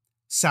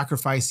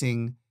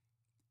 sacrificing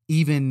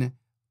even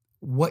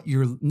what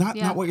you're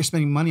not what you're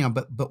spending money on,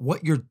 but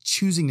what you're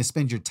choosing to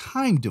spend your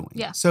time doing.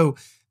 Yeah. So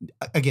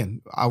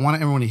again, I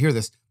want everyone to hear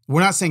this.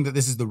 We're not saying that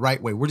this is the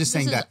right way. We're just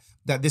saying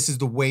that this is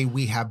the way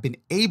we have been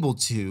able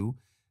to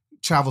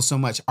travel so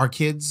much. Our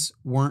kids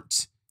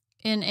weren't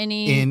in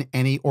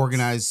any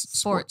organized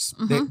sports.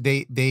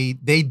 Mm-hmm.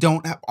 They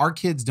don't have, our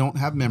kids don't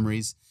have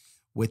memories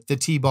with the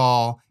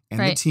T-ball and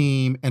the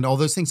team and all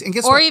those things. And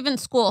guess what? Or even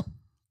school.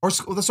 Or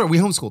school. That's right. We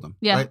homeschooled them.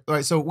 Yeah.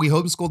 Right. So we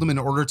homeschooled them in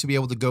order to be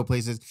able to go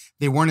places.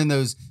 They weren't in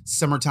those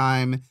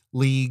summertime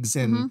leagues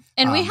and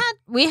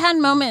we had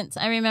moments.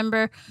 I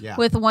remember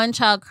with one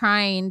child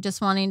crying,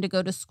 just wanting to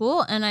go to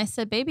school, and I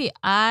said, "Baby,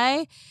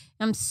 I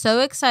am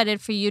so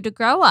excited for you to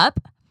grow up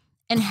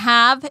and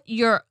have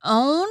your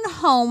own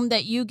home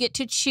that you get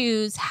to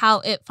choose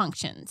how it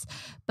functions.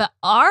 But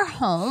our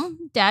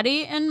home,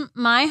 Daddy and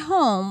my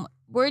home,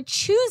 we're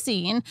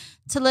choosing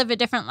to live a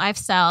different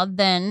lifestyle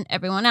than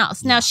everyone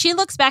else." Now, she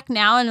looks back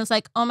now and is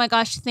like, "Oh my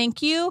gosh,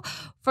 thank you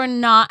for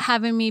not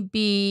having me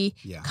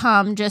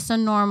become just a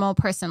normal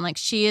person." Like,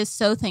 she is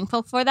so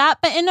thankful for that.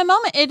 But in a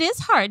moment, it is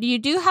hard. You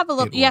do have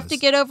you have to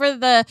get over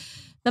the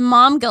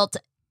mom guilt,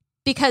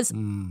 because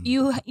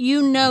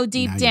you know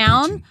deep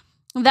down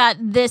that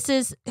this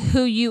is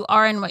who you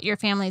are and what your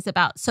family is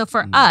about. So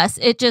for us,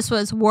 it just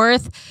was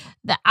worth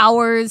the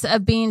hours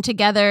of being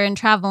together and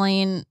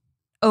traveling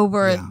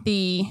over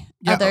the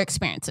other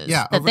experiences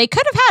that they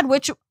could have had,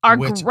 which are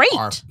great.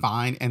 Are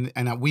fine. And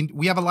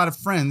we have a lot of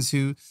friends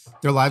who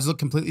their lives look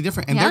completely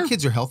different, and their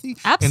kids are healthy.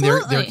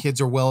 Absolutely. And their kids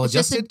are well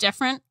adjusted.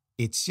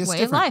 It's just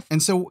different. Of life.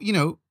 And so,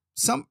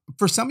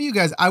 for some of you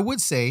guys, I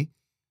would say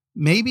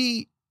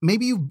maybe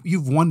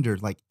you've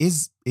wondered, like,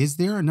 is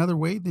there another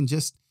way than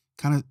just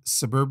kind of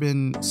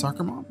suburban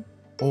soccer mom?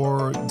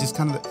 Or just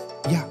kind of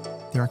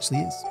there actually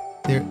is.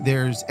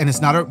 There's, and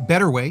it's not a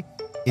better way.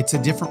 It's a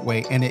different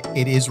way, and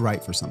it is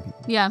right for some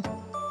people. Yeah.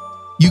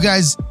 You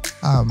guys,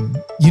 I'm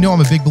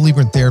a big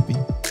believer in therapy.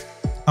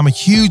 I'm a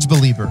huge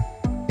believer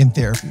in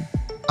therapy.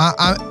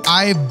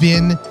 I've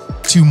been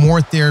to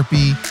more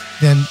therapy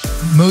than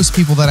most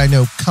people that I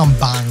know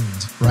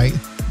combined, right?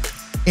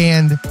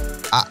 And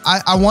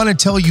I want to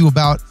tell you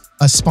about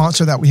a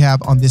sponsor that we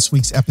have on this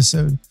week's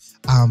episode.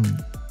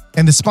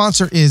 And the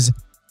sponsor is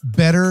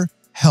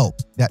BetterHelp.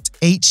 That's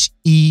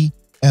HELP.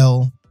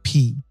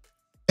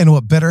 And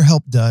what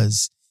BetterHelp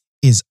does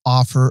is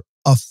offer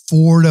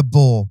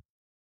affordable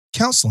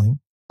counseling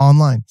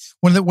online.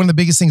 One of the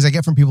biggest things I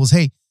get from people is,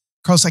 "Hey,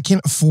 Carlos, I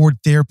can't afford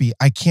therapy.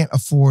 I can't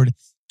afford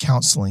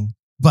counseling."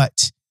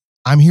 But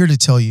I'm here to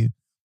tell you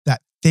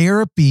that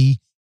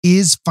therapy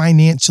is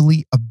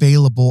financially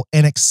available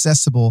and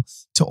accessible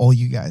to all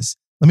you guys.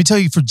 Let me tell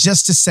you for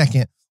just a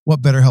second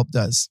what BetterHelp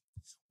does.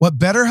 What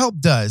BetterHelp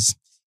does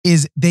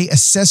is they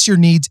assess your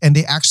needs, and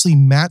they actually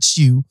match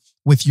you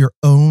with your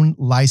own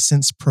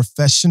licensed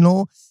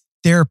professional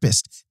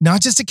therapist,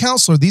 not just a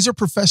counselor. These are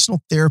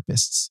professional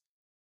therapists.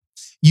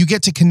 You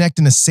get to connect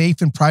in a safe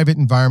and private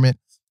environment.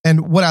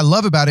 And what I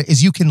love about it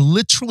is you can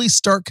literally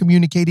start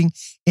communicating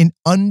in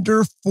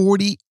under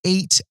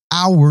 48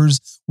 hours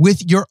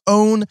with your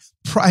own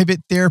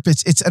private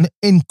therapist. It's an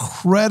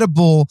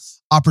incredible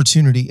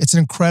opportunity. It's an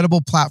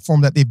incredible platform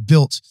that they've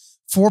built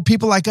for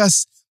people like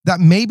us that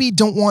maybe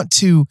don't want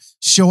to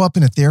show up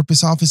in a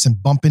therapist's office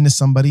and bump into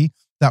somebody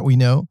that we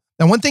know.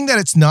 Now, one thing that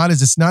it's not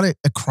a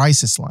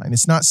crisis line.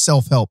 It's not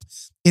self-help.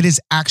 It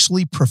is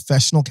actually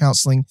professional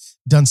counseling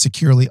done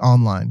securely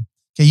online.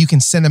 Okay, you can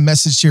send a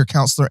message to your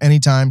counselor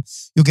anytime.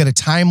 You'll get a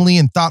timely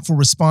and thoughtful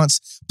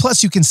response.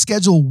 Plus, you can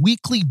schedule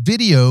weekly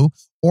video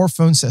or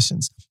phone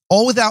sessions,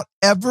 all without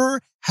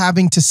ever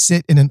having to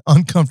sit in an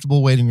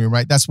uncomfortable waiting room,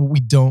 right? That's what we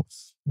don't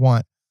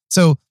want.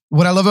 So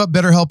what I love about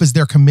BetterHelp is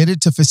they're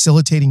committed to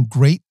facilitating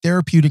great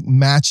therapeutic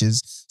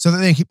matches so that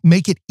they can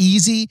make it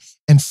easy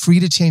and free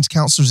to change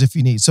counselors if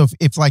you need. So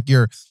if like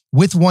you're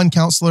with one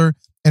counselor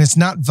and it's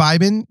not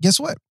vibing, guess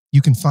what?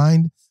 You can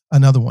find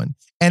another one.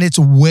 And it's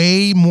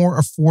way more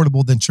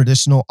affordable than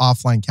traditional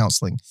offline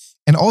counseling.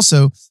 And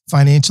also,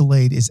 financial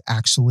aid is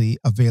actually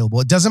available.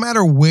 It doesn't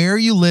matter where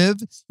you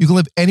live. You can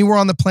live anywhere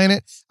on the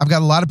planet. I've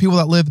got a lot of people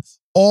that live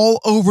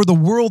all over the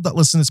world that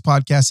listen to this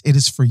podcast. It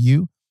is for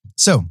you.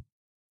 So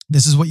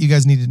this is what you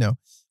guys need to know.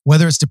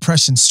 Whether it's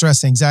depression,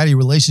 stress, anxiety,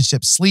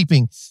 relationships,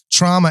 sleeping,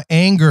 trauma,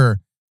 anger,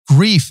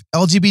 grief,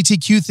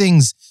 LGBTQ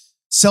things,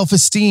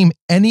 self-esteem,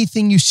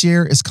 anything you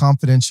share is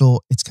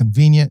confidential. It's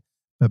convenient,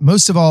 but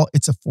most of all,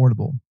 it's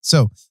affordable.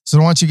 So what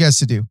I want you guys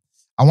to do,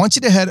 I want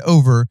you to head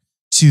over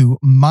to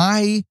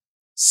my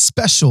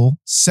special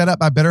set up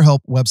by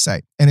BetterHelp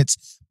website. And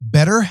it's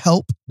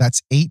BetterHelp,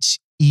 that's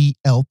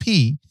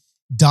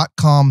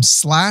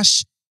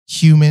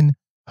HELP.com/human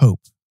hope.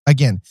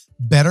 Again,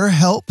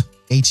 BetterHelp,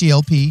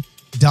 HELP.com/human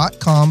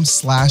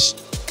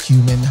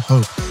carloshuman.com/human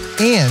hope.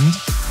 And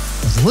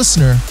as a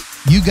listener,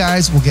 you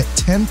guys will get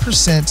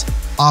 10%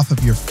 off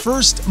of your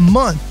first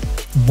month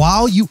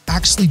while you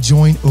actually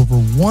join over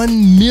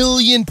 1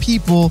 million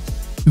people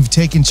who've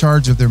taken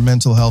charge of their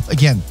mental health.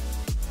 Again,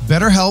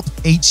 BetterHelp,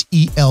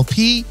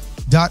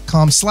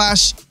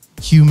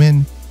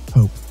 HELP.com/human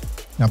hope.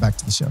 Now back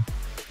to the show.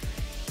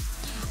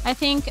 I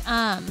think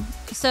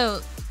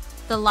so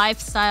the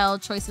lifestyle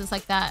choices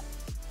like that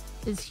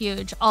is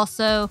huge.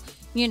 Also,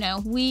 you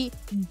know, we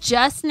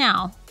just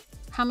now,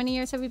 how many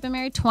years have we been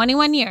married?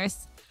 21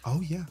 years. Oh,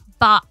 yeah.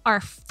 Bought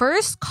our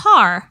first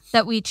car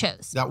that we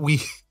chose. That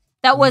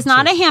was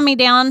not a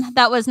hand-me-down.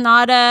 That was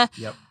not a,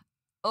 Yep.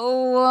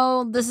 oh,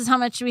 well, this is how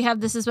much we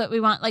have. This is what we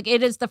want. Like,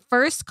 it is the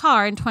first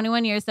car in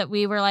 21 years that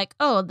we were like,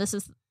 oh, this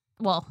is,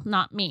 well,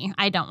 not me.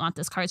 I don't want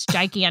this car. It's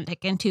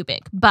gigantic and too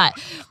big. But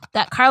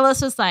that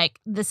Carlos was like,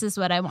 this is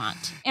what I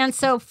want. And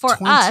so for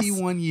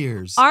 21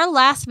 years. Our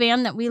last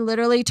van that we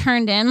literally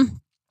turned in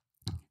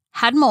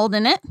had mold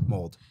in it.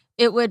 Mold.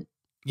 It would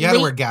You had to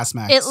wear gas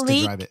masks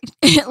to drive it.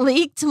 It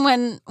leaked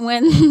when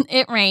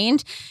it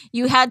rained.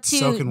 You had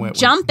Soaking to wet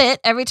jump it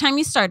every time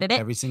you started it.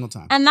 Every single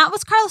time. And that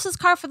was Carlos's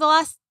car for the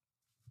last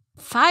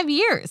 5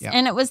 years. Yeah.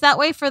 And it was that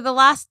way for the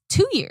last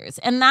 2 years.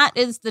 And that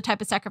is the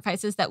type of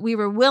sacrifices that we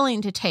were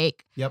willing to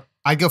take. Yep.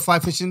 I go fly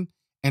fishing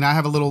and I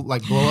have a little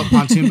like blow up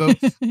pontoon boat.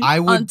 I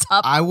would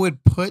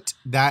put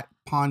that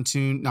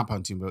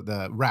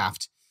the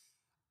raft.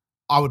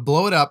 I would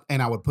blow it up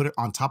and I would put it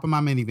on top of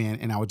my minivan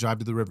and I would drive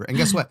to the river. And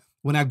guess what?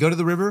 When I go to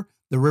the river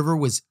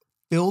was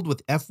filled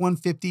with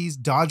F-150s,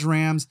 Dodge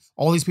Rams,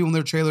 all these people in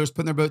their trailers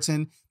putting their boats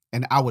in.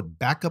 And I would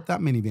back up that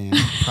minivan,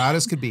 proud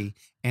as could be,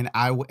 and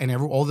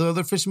all the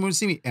other fishermen would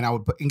see me, and I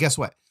would and guess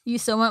what? You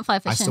still went fly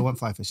fishing. I still went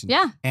fly fishing.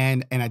 Yeah.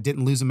 And I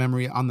didn't lose a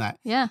memory on that.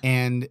 Yeah.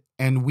 And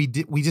we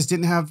just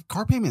didn't have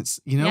car payments,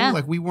 you know? Yeah.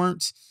 Like we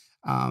weren't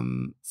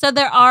So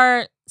there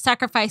are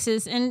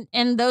sacrifices and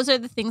those are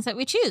the things that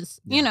we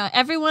choose. Yeah. You know,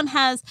 everyone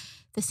has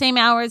the same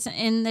hours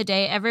in the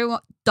day. Every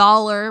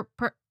dollar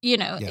per,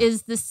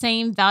 is the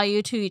same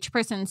value to each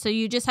person. So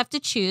you just have to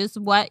choose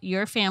what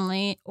your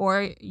family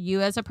or you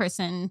as a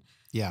person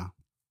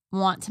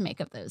want to make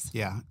of those.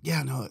 Yeah.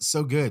 Yeah, no, it's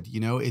so good. You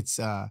know, it's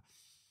I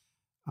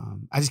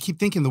just keep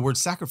thinking the word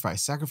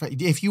sacrifice. Sacrifice.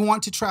 If you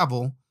want to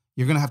travel,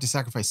 you're going to have to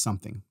sacrifice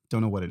something.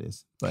 Don't know what it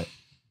is, but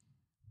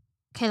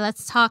okay,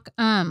 let's talk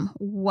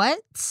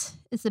what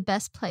is the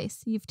best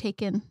place we've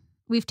taken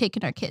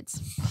our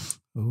kids?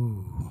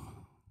 Ooh.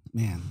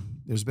 Man,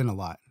 there's been a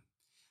lot.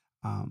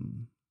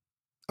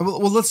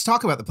 Well, let's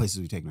talk about the places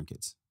we've taken our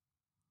kids.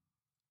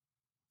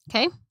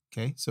 Okay.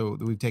 Okay. So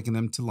we've taken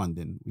them to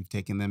London. We've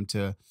taken them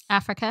to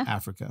Africa.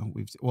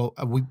 We've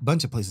a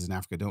bunch of places in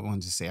Africa. Don't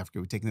want to just say Africa.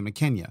 We've taken them to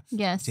Kenya.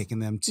 Yes. We've taken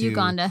them to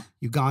Uganda.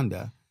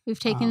 We've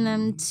taken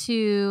them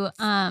to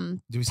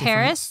Paris.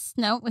 France?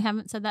 No, we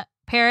haven't said that.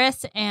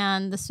 Paris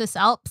and the Swiss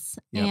Alps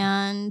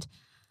and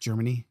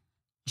Germany.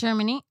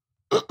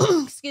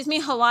 Excuse me,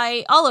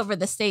 Hawaii, all over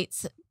the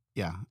states.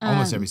 Yeah,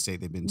 almost every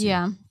state they've been to.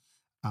 Yeah.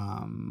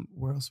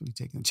 Where else have we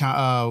taken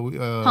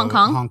them? Hong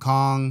Kong. Hong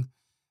Kong.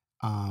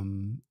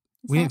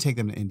 We didn't take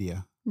them to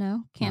India.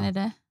 No,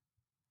 Canada.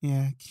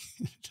 Yeah.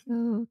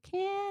 Oh,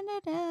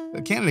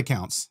 Canada. Canada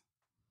counts.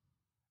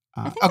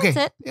 I think that's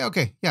it. Yeah,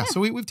 okay. Yeah, so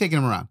we've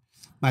taken them around.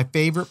 My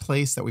favorite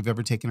place that we've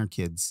ever taken our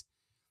kids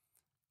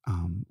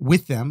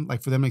with them,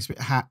 like for them to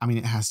experience,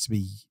 it has to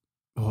be,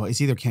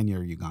 it's either Kenya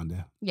or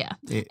Uganda. Yeah.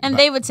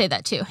 They would say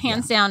that too.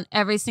 Hands down,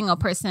 every single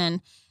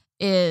person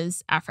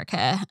is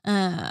Africa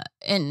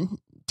and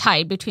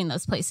tied between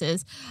those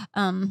places.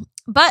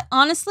 But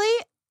honestly,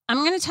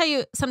 I'm going to tell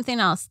you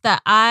something else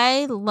that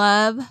I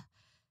love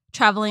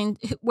traveling,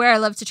 where I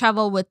love to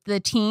travel with the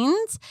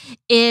teens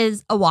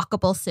is a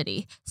walkable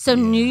city. So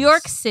New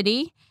York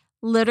City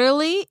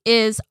literally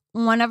is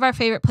one of our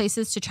favorite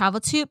places to travel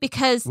to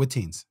because with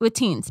teens,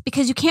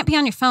 because you can't be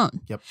on your phone.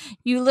 Yep.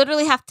 You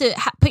literally have to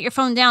put your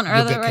phone down or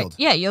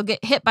you'll get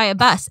hit by a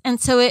bus.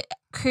 And so it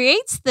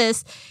creates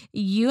this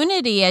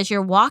unity as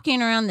you're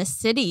walking around the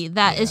city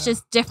that is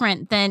just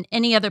different than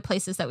any other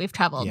places that we've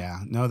traveled.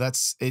 Yeah, no,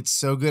 it's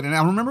so good. And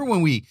I remember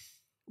when we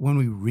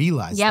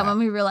realized that. When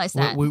we realized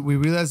that. We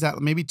realized that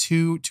maybe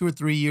two or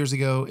 3 years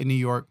ago in New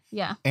York.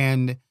 Yeah.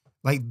 And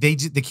like the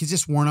kids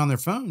just weren't on their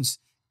phones.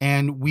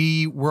 And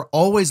we were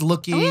always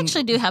looking. We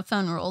actually do have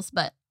phone rules,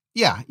 but.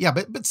 Yeah,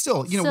 but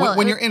still,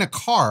 when you're in a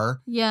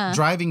car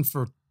driving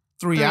for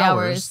 3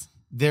 hours,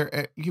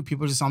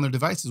 people are just on their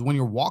devices. When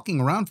you're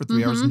walking around for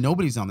 3 hours,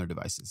 nobody's on their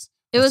devices.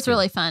 It was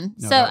really fun.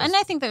 No, and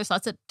I think there's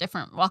lots of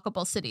different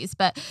walkable cities,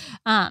 but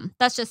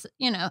that's just,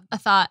 a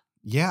thought.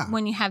 Yeah.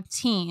 When you have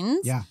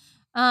teens. Yeah.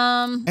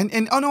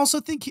 And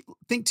also think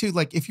too,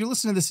 like if you're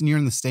listening to this and you're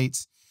in the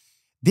States,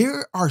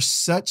 there's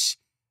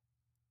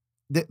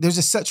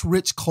such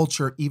rich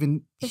culture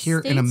even here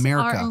in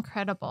America. Are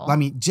incredible. I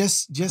mean,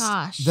 just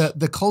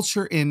the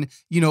culture in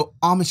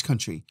Amish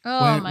country.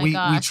 Oh my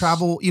gosh. We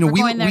travel. We're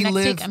going there next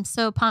week. I'm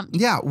so pumped.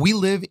 Yeah, we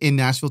live in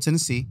Nashville,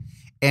 Tennessee,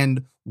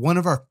 And one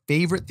of our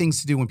favorite things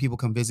to do when people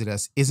come visit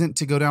us isn't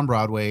to go down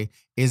Broadway,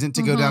 isn't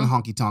to go down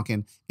Honky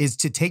Tonkin, is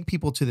to take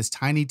people to this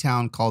tiny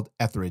town called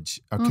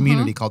Etheridge, a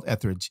community called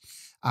Etheridge.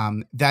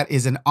 That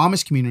is an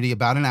Amish community,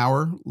 about an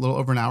hour, a little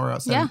over an hour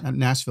outside of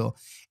Nashville.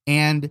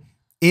 And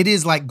it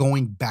is like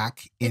going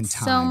back in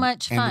time. So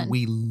much fun. And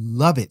we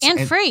love it.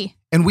 And free.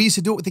 And we used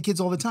to do it with the kids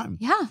all the time.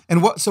 Yeah.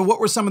 And what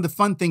were some of the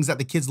fun things that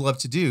the kids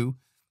loved to do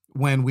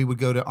when we would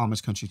go to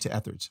Amish country to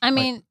Etheridge? I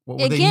mean, what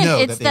would again, they know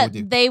it's that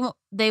they would do?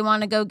 they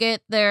want to go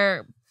get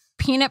their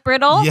peanut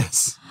brittle.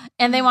 Yes.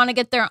 And they want to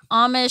get their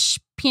Amish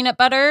peanut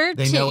butter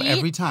They to know eat.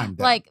 every time.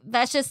 Like,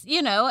 that's just,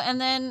 and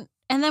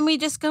then we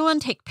just go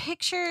and take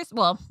pictures.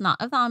 Well,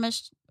 not of the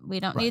Amish. We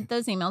don't need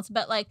those emails,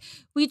 but like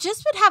we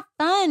just would have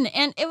fun.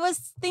 And it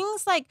was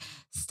things like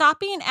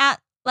stopping at,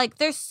 like,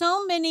 there's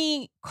so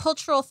many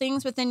cultural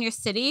things within your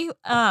city,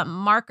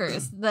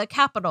 markers, the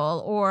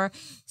Capitol, or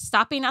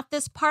stopping at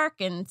this park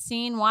and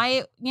seeing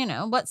why,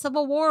 what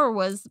Civil War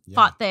was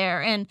fought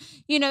there, and,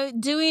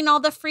 doing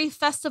all the free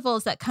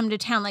festivals that come to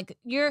town. Like,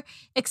 your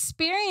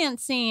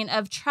experiencing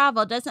of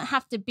travel doesn't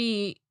have to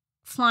be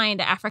flying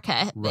to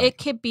Africa. Right. It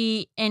could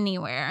be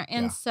anywhere.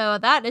 And so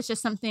that is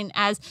just something,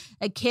 as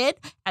a kid,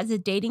 as a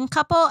dating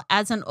couple,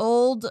 as an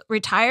old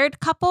retired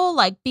couple,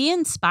 like, be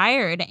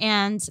inspired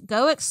and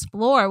go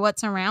explore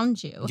what's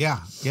around you. Yeah.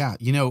 Yeah.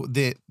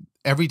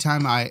 Every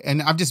time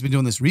and I've just been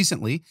doing this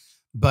recently,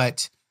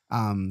 but,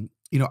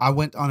 I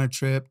went on a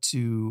trip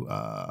to,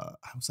 I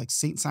was like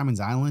St. Simon's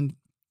Island.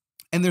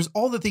 And there's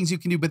all the things you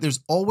can do, but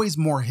there's always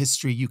more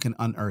history you can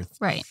unearth.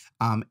 Right.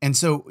 And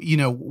so,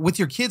 with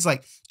your kids,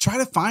 like, try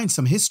to find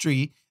some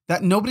history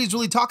that nobody's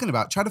really talking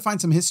about. Try to find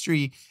some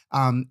history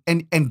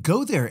and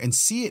go there and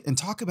see it and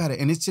talk about it.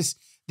 And it's just,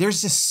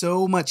 there's just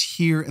so much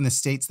here in the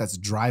States that's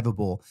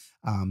drivable.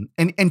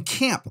 And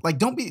camp. Like,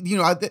 don't be,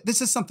 this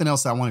is something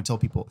else that I want to tell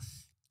people.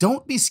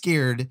 Don't be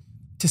scared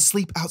to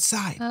sleep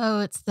outside. Oh,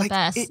 it's the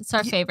best. It's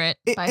our favorite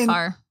by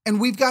far. And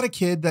we've got a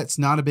kid that's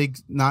not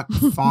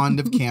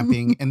fond of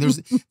camping. And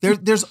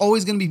there's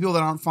always going to be people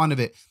that aren't fond of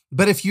it.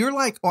 But if you're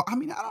like, well, I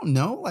don't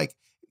know, like,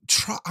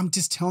 I'm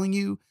just telling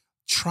you,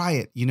 try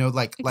it,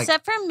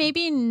 except for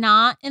maybe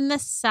not in the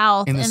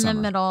South in the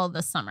middle of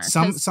the summer.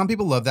 Some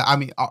people love that. I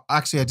mean,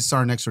 actually, I just saw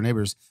our next door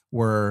neighbors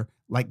were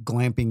like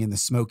glamping in the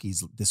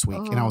Smokies this week.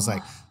 And I was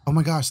like, oh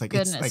my gosh, like,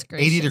 it's like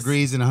 80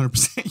 degrees and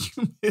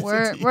 100%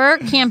 humidity. We're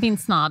camping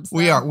snobs.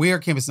 Though. We are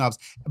camping snobs.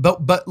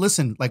 But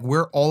listen, like,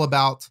 we're all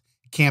about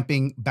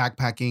camping,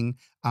 backpacking.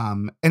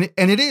 And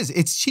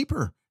it's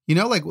cheaper,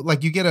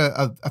 like you get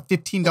a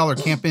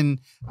 $15 camping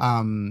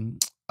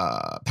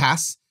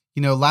pass.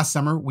 Last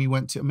summer we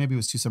went to, maybe it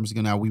was 2 summers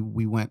ago now,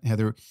 we went,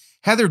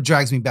 Heather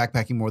drags me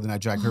backpacking more than I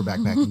drag her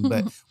backpacking,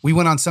 but we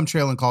went on some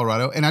trail in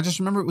Colorado, and I just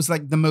remember it was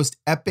like the most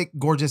epic,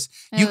 gorgeous.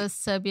 It was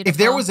so beautiful.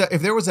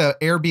 If there was a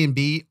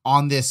Airbnb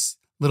on this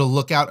little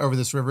lookout over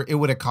this river, it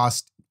would have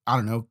cost, I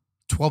don't know,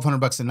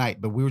 $1,200 a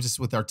night, but we were just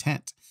with our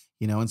tent,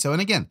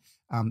 and again,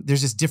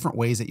 there's just different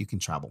ways that you can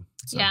travel.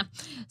 So. Yeah.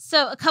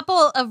 So a couple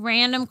of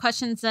random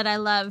questions that I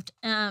loved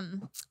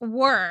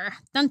were,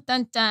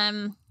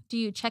 do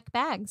you check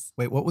bags?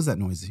 Wait, what was that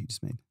noise that you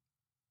just made?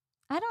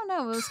 I don't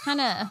know. It was kind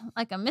of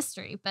like a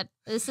mystery, but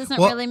this isn't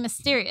really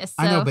mysterious.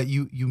 So. I know, but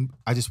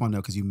I just want to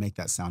know, because you make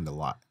that sound a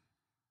lot.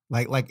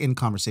 Like in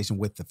conversation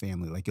with the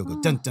family, like you'll go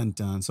dun dun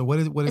dun. So what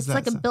is that? It's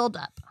like a build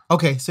up.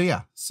 Okay, so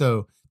yeah.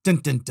 So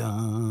dun dun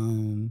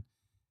dun.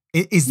 Do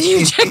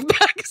you check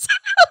bags?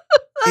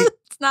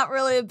 It's not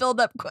really a build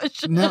up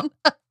question. No.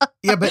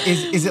 Yeah, but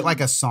is it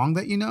like a song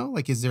that you know?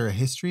 Like, is there a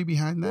history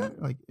behind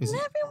that? Like,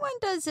 everyone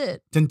does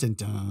it. Dun dun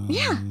dun.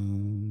 Yeah.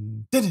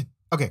 Dun, dun.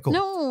 Okay, cool.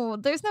 No,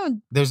 there's no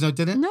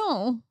dun it?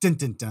 No. Dun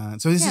dun dun.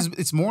 So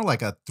it's more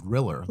like a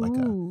thriller. Like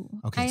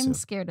I am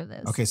scared of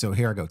this. Okay, so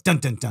here I go. Dun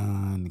dun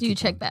dun. Do you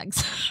check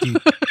bags?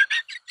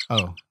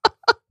 Oh.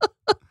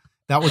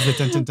 That was the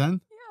dun dun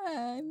dun?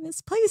 Yeah, I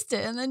misplaced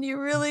it, and then you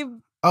really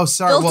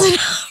sorry.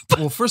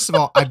 Well, first of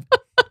all,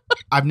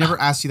 I've never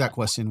asked you that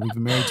question. We've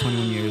been married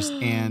 21 years,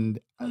 and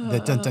the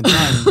dun dun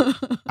dun.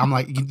 I'm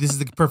like, this is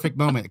the perfect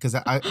moment, because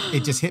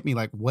it just hit me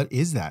like, what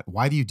is that?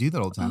 Why do you do that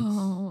all the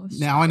time?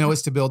 Now I know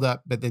it's to build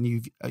up, but then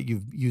you've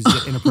used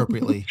it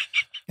inappropriately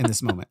in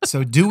this moment.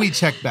 So, do we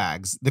check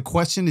bags? The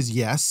question is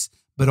yes,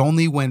 but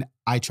only when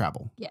I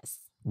travel. Yes.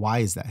 Why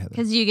is that, Heather?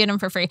 Because you get them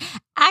for free.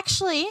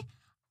 Actually,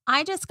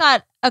 I just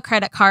got a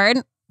credit card.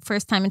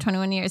 First time in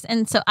 21 years.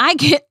 And so I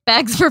get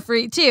bags for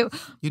free too.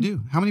 You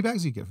do? How many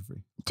bags do you get for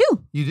free?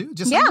 2. You do?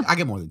 Just yeah. I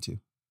get more than 2.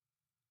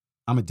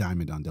 I'm a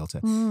diamond on Delta,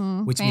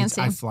 which fancy. Means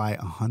I fly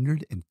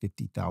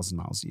 150,000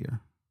 miles a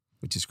year,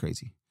 which is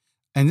crazy.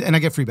 And I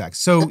get free bags.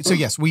 So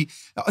yes,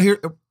 here,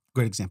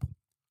 great example.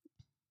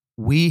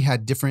 We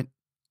had different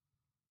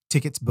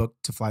tickets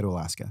booked to fly to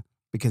Alaska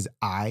because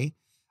I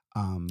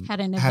had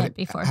an event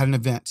before. Had an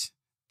event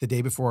the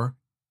day before.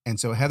 And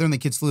so Heather and the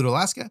kids flew to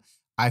Alaska.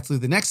 I flew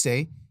the next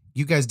day.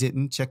 You guys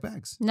didn't check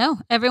bags. No,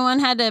 everyone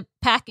had to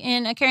pack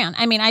in a carry-on.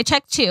 I mean, I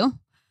checked 2.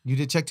 You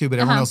did check 2, but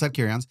everyone else had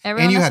carry-ons.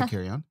 And you had a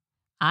carry-on.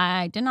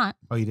 I did not.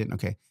 Oh, you didn't?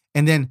 Okay.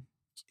 And then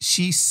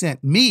she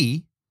sent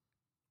me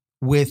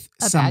with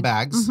A some bag.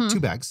 bags, Mhm. 2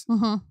 bags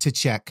Mhm. to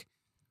check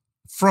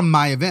from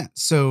my event.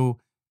 So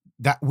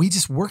that we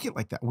just work it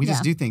like that. We just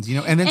Yeah. do things,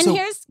 and then And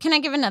can I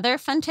give another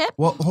fun tip?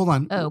 well, hold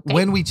on. Okay.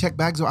 When we check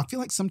bags, though, I feel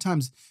like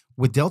sometimes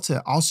with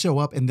Delta, I'll show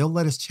up and they'll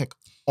let us check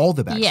all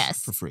the bags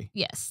Yes. for free.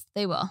 Yes,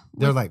 they will.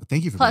 They're With- like,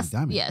 thank you for plus,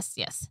 being a diamond.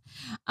 yes.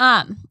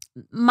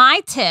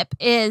 My tip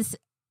is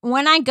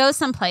when I go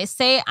someplace,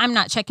 say I'm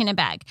not checking a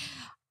bag,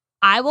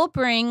 I will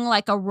bring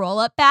like a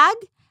roll-up bag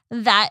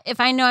that if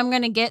I know I'm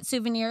going to get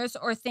souvenirs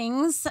or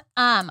things,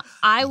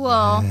 I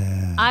will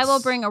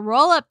Yes. bring a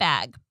roll-up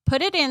bag,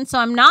 put it in so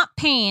I'm not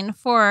paying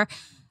for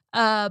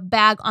a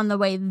bag on the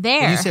way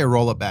there. When you say a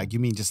roll-up bag, you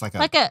mean just like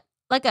a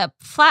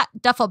flat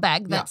duffel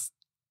bag Yeah. that's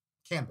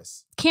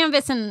canvas.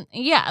 canvas and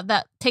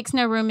that takes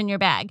no room in your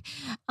bag.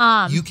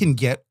 You can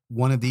get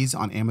one of these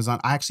on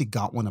Amazon. I actually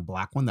got one, a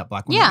black one. That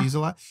black one Yeah. that I use a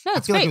lot. No, I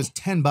it's feel like great. it was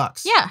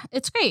 $10. Yeah,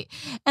 it's great.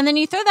 And then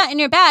you throw that in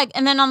your bag.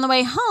 And then on the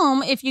way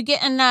home, if you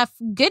get enough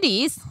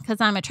goodies, because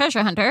I'm a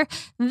treasure hunter,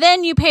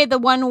 then you pay the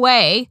one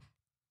way,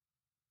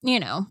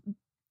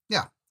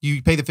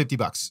 You pay the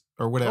 $50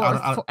 or whatever.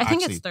 I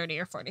think actually, it's 30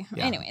 or 40.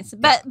 Yeah. Anyways,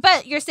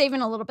 but you're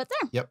saving a little bit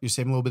there. Yep, you're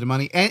saving a little bit of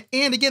money. And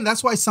again,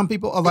 that's why a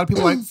lot of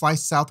people like fly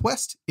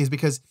Southwest is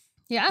because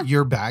Yeah.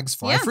 your bags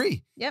fly Yeah.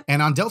 free. Yep.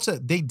 And on Delta,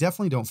 they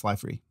definitely don't fly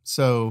free.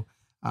 So,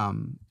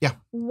 yeah, good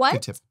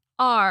What tip.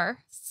 are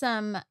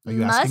some Are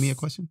you asking me a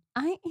question?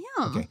 I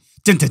am. Okay.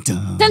 Dun, dun,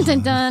 dun. Dun, dun,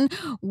 dun.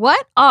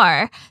 What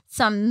are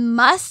some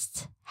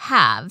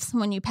must-haves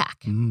when you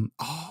pack?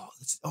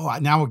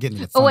 Now we're getting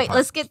to the fun Oh, wait, part.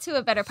 let's get to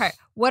a better part.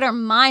 What are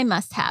my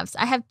must-haves?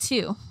 I have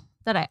 2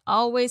 that I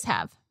always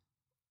have.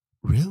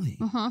 Really?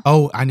 hmm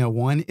Oh, I know.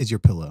 One is your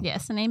pillow.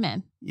 Yes, and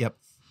amen. Yep.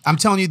 I'm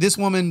telling you, this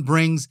woman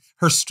brings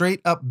her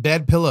straight up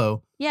bed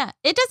pillow. Yeah,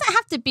 it doesn't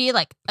have to be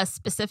like a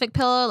specific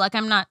pillow. Like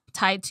I'm not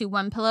tied to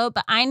one pillow,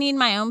 but I need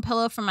my own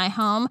pillow for my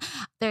home.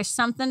 There's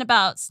something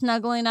about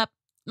snuggling up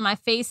my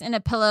face in a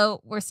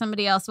pillow where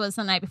somebody else was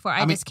the night before. I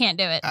mean, just can't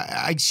do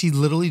it. She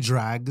literally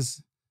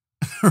drags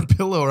her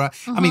pillow around.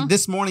 I mean,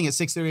 this morning at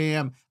 6:30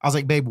 a.m., I was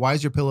like, babe, why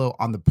is your pillow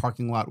on the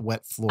parking lot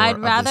wet floor? I'd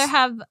of rather this?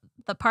 have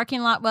the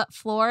parking lot wet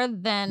floor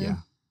than. Yeah.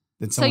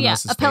 Than So someone yeah,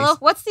 else's a pillow. face.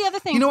 What's the other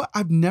thing? You know what?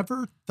 I've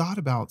never thought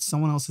about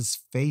someone else's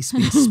face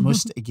being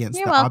smushed against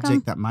You're the welcome.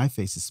 object that my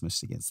face is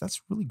smushed against.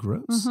 That's really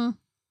gross. Mhm.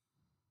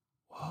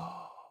 Whoa.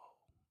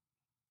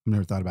 I've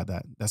never thought about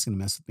that. That's going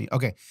to mess with me.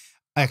 Okay.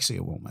 Actually,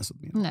 it won't mess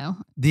with me. No,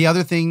 The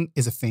other thing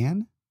is a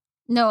fan.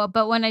 no,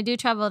 but when I do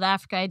travel to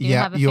Africa, I do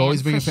Yeah, have a you fan.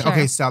 always bring a for fan. sure.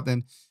 Okay, stop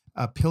then.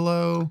 A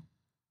pillow.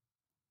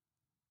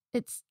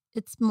 It's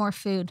more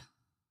food.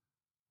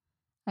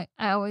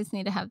 I always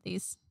need to have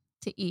these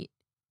to eat.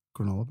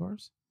 Granola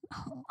bars.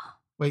 Oh,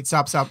 Wait,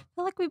 stop. I feel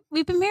like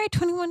we've been married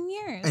 21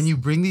 years. And you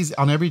bring these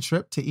on every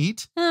trip to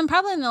eat?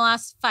 Probably in the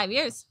last 5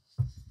 years.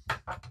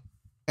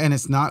 And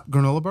it's not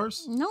granola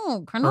bars?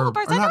 No, granola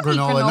bars. Or I not don't eat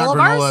granola, granola not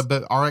bars. granola,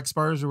 but RX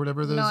bars or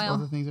whatever those No,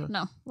 other things are.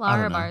 No, I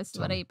Lara don't know. bars is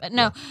Tell what I me. eat. But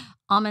no,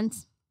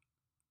 almonds.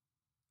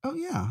 Oh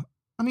yeah.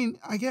 I mean,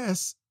 I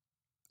guess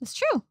It's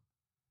true.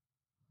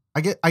 I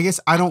guess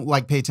I don't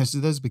like pay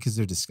attention to those because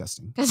they're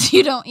disgusting. Because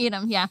you don't eat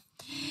them. Yeah.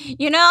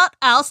 You know what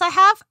else I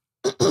have?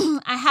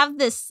 I have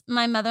this.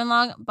 My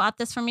mother-in-law bought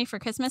this for me for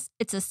Christmas.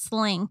 It's a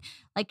sling.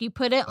 Like you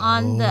put it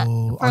on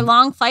for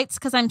long flights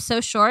because I'm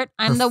so short.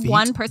 I'm Her the feet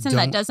one person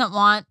that don't- doesn't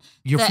want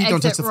Your the feet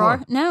don't touch exit the row.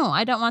 floor. No,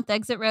 I don't want the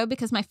exit row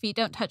because my feet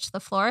don't touch the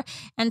floor.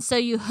 And so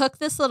you hook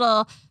this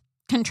little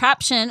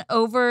contraption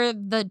over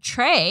the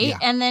tray Yeah.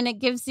 and then it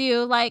gives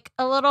you like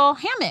a little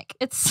hammock.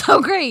 It's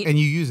so great. And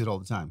you use it all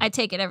the time. I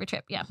take it every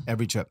trip. Yeah.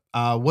 Every trip.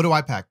 What do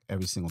I pack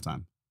every single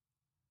time?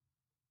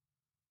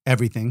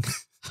 Everything.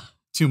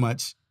 Too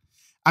much.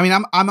 I mean,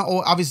 I'm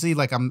obviously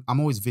like I'm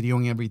always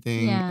videoing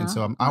everything, Yeah. and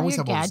so I All always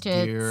your have all this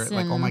gear, gadgets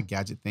like all and my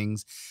gadget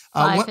things.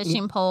 Fly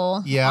fishing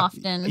pole yeah,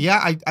 often.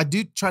 Yeah, I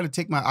do try to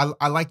take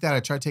I like that.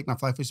 I try to take my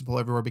fly fishing pole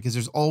everywhere because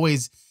there's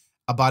always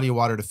a body of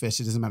water to fish.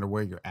 It doesn't matter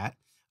where you're at,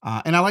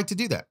 and I like to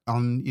do that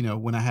on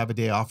when I have a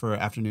day off or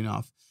afternoon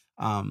off.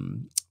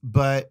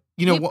 But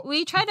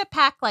we try to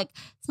pack like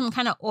some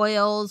kind of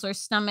oils or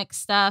stomach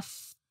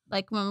stuff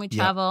like when we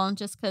travel,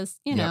 just because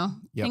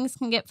things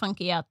can get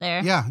funky out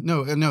there. Yeah,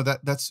 no,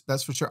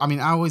 that's for sure. I mean,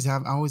 I always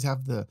have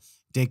the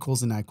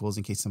Dayquils and NyQuils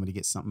in case somebody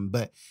gets something.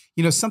 But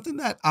something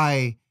that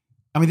I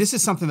mean, this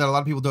is something that a lot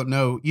of people don't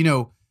know.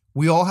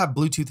 We all have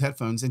Bluetooth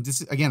headphones, and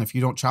this is, again, if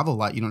you don't travel a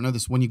lot, you don't know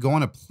this. When you go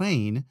on a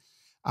plane,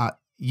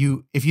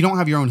 if you don't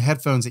have your own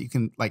headphones that you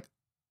can like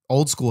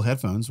old school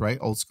headphones, right?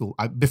 Old school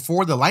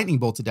before the lightning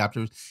bolt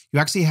adapters,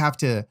 you actually have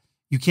to.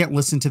 You can't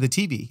listen to the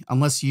TV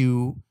unless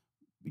you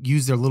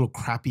use their little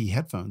crappy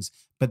headphones.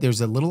 But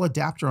there's a little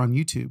adapter on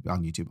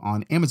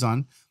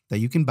Amazon that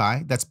you can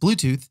buy that's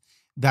Bluetooth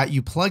that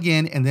you plug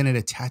in and then it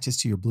attaches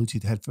to your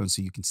Bluetooth headphones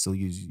so you can still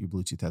use your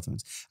Bluetooth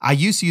headphones. I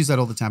used to use that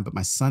all the time, but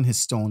my son has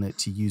stolen it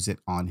to use it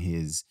on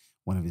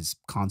one of his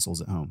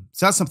consoles at home.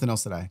 So that's something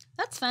else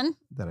That's fun.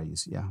 that I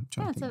use. Yeah, I'm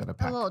trying to think that I A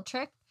pack. little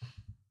trick.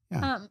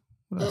 Yeah.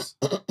 What else?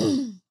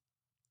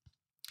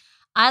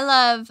 I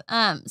love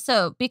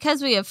so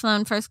because we have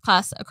flown first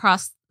class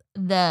across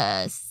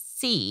the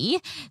sea,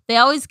 they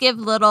always give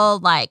little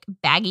like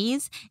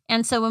baggies.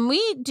 And so when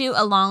we do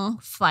a long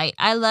flight,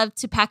 I love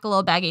to pack a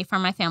little baggie for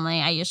my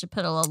family. I usually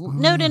put a little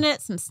note in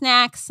it, some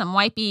snacks, some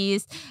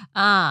wipies,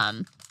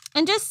 and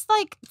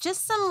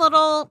just some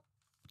little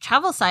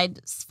travel side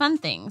fun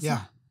things.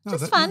 Yeah. No,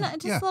 Just fun,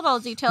 little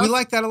details. We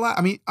like that a lot.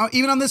 I mean,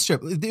 even on this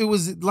trip, it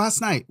was last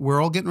night.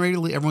 We're all getting ready to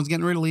leave. Everyone's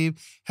getting ready to leave.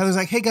 Heather's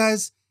like, hey,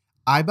 guys,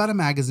 I bought a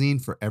magazine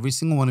for every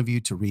single one of you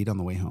to read on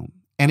the way home.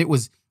 And it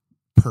was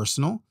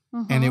personal.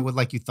 And it was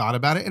like you thought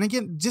about it. And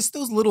again, just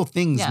those little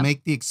things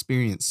make the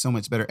experience so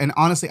much better. And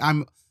honestly,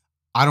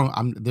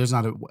 there's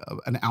not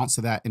an ounce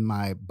of that in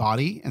my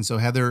body. And so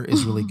Heather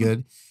is really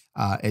good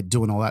at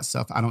doing all that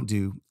stuff. I don't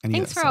do any of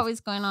that Thanks for stuff.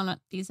 always going on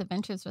these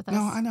adventures with us.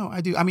 No, I know.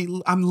 I do. I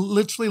mean, I'm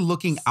literally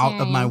looking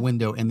out of my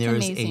window and there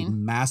is a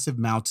amazing. massive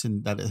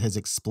mountain that has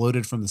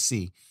exploded from the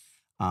sea.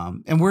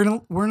 And we're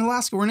in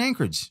Alaska. We're in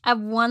Anchorage. I have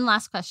one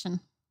last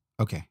question.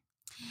 Okay.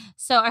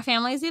 So our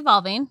family is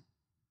evolving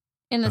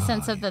in the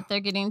sense of that they're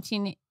getting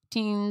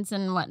teens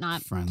and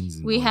whatnot. Friends.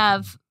 And We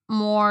have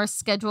more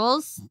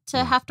schedules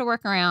to have to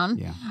work around.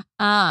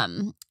 Yeah.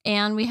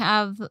 And we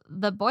have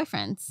the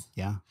boyfriends.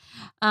 Yeah.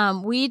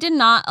 We did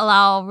not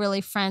allow really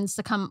friends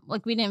to come.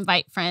 Like we didn't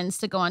invite friends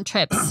to go on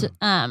trips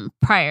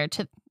prior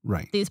to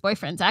these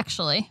boyfriends.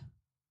 Actually,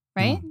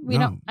 right? We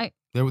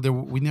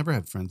never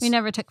had friends. We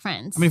never took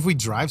friends. I mean, if we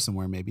drive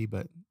somewhere, maybe,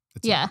 but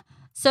that's yeah.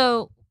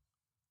 So,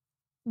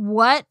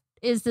 what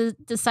is the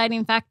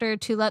deciding factor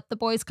to let the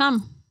boys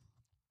come?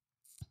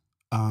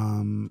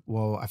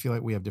 Well, I feel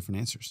like we have different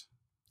answers.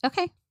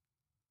 Okay.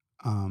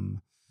 I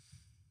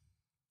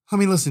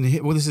mean, listen.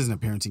 Well, this isn't a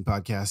parenting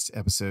podcast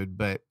episode,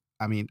 but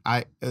I mean,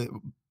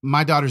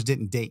 my daughters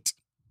didn't date.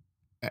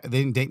 They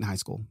didn't date in high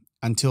school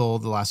until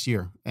the last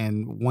year,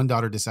 and one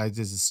daughter decided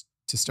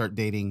to start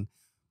dating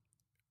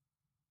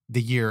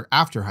the year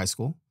after high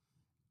school,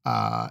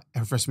 her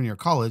freshman year of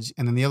college,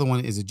 and then the other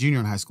one is a junior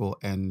in high school,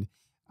 and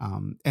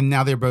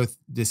now they're both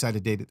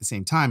decided to date at the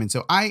same time. And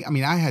so I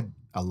had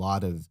a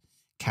lot of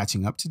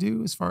catching up to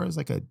do as far as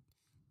like a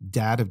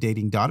dad of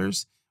dating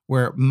daughters,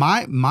 where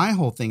my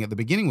whole thing at the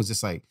beginning was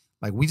just like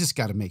we just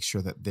got to make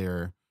sure that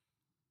they're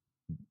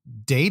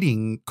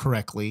dating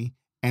correctly.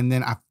 And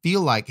then I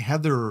feel like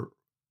Heather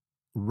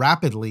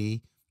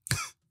rapidly,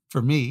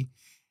 for me,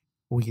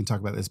 we can talk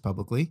about this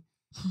publicly,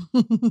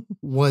 we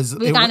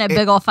got in a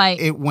big old fight.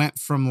 It went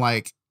from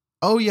like,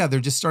 oh yeah, they're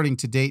just starting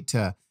to date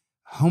to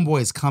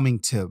homeboy is coming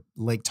to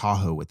Lake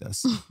Tahoe with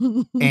us.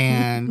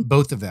 And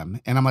both of them.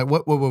 And I'm like,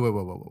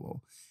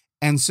 whoa.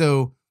 And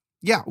so,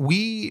 yeah,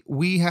 we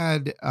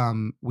had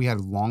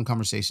long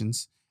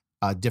conversations,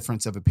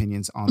 difference of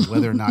opinions on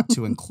whether or not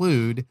to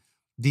include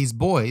these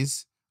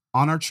boys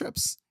on our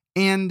trips.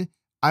 And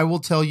I will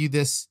tell you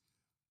this,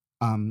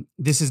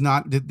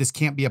 this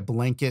can't be a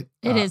blanket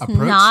It is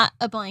approach. not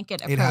a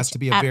blanket approach. It has to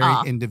be a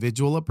very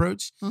individual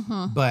approach.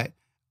 But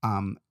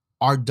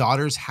our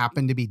daughters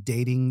happen to be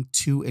dating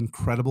two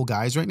incredible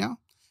guys right now.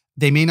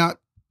 They may not,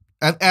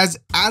 as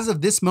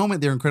of this moment,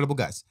 they're incredible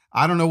guys.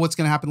 I don't know what's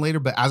going to happen later,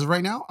 but as of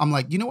right now, I'm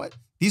like, you know what?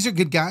 These are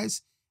good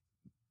guys.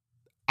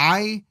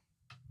 I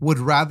would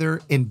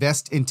rather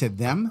invest into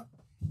them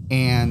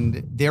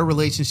and their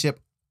relationship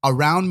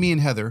around me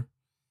and Heather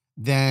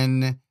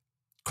than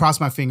cross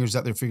my fingers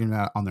that they're figuring it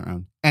out on their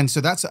own. And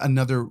so that's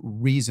another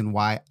reason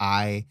why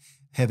I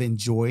have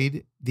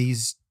enjoyed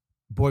these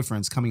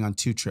boyfriends coming on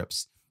 2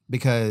 trips,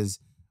 because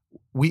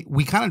we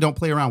kind of don't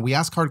play around. We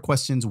ask hard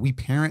questions. We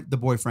parent the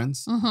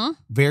boyfriends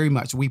very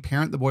much. We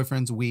parent the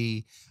boyfriends.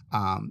 We,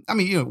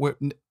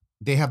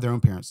 they have their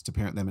own parents to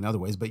parent them in other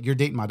ways, but you're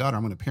dating my daughter.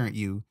 I'm going to parent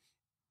you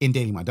in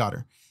dating my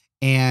daughter.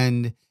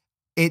 And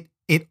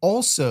it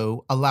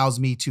also allows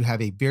me to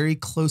have a very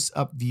close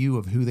up view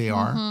of who they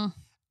are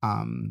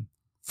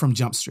from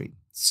Jump Street.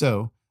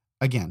 So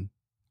again,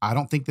 I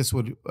don't think this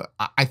would,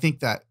 I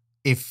think that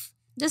if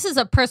this is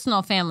a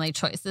personal family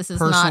choice, this is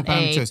personal not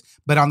family choice.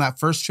 But on that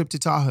first trip to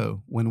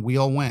Tahoe, when we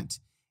all went,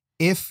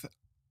 if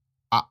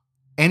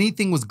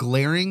anything was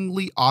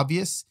glaringly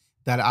obvious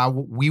that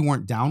we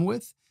weren't down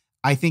with,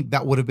 I think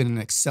that would have been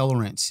an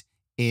accelerant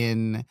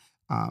in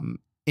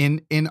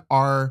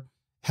our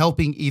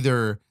helping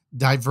either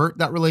divert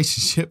that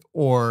relationship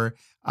or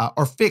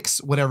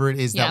fix whatever it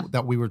is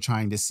that we were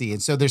trying to see.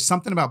 And so there's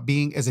something about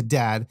being as a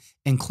dad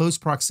in close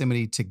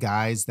proximity to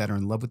guys that are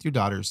in love with your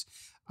daughters,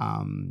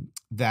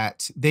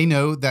 that they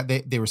know that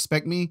they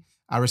respect me.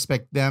 I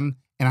respect them,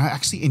 and I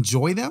actually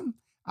enjoy them.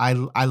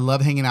 I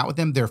love hanging out with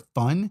them. They're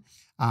fun.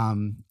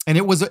 And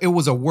it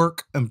was a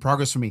work in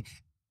progress for me.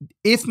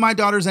 If my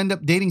daughters end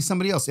up dating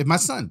somebody else, if my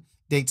son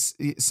dates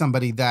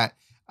somebody that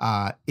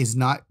is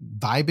not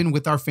vibing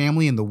with our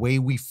family and the way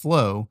we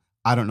flow,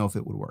 I don't know if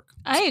it would work.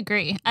 I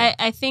agree.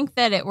 I think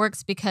that it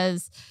works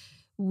because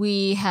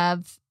we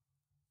have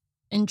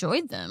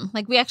enjoyed them.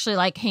 Like we actually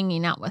like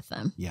hanging out with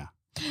them. Yeah.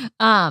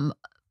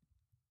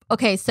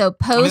 Okay, so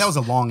that was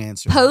a long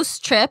answer.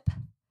 Post trip,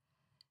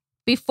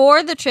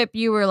 before the trip,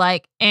 you were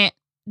like,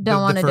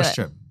 don't want to do it.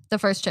 Trip. The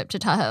first trip to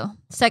Tahoe.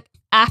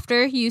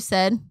 After you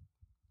said,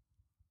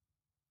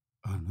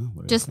 I don't know.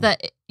 What did I Just say?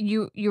 that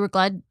you were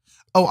glad.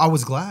 Oh, I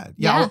was glad.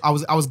 Yeah, Yeah.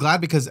 I was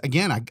glad because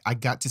again, I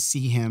got to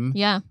see him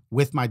Yeah.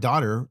 with my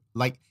daughter.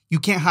 Like you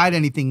can't hide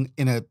anything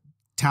in a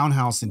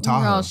townhouse in We're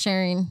Tahoe. all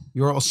sharing.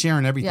 You're all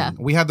sharing everything. Yeah.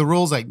 We had the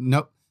rules like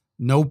no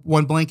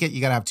one blanket.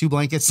 You got to have 2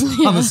 blankets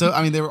on the. So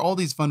I mean, there were all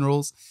these fun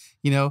rules,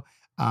 you know.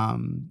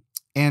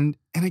 And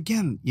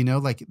again, you know,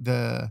 like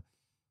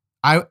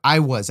I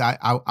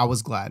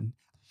was glad.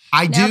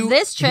 Now,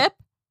 this trip,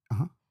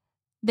 Uh-huh.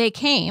 they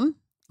came,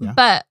 Yeah.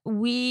 but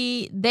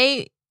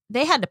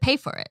they had to pay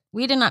for it.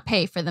 We did not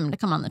pay for them to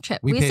come on the trip.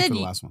 We paid said for the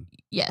last one.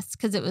 yes,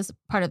 because it was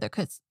part of our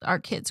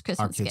kids' Christmas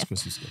Our kids' gift.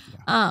 Christmas gift.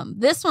 Yeah.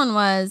 This one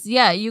was,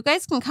 yeah, you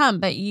guys can come,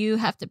 but you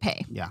have to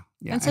pay. Yeah.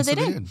 And so they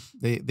did.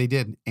 They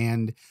did.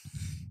 And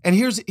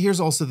here's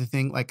also the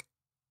thing. Like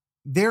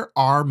there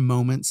are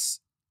moments,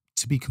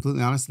 to be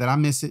completely honest, that I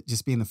miss it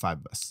just being the 5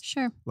 of us.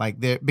 Sure. Like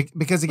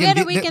because We again, had a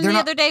they're weekend the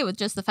not- other day with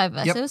just the 5 of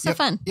us. Yep, It was so yep.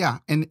 fun. Yeah.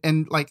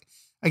 And like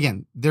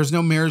again, there's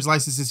no marriage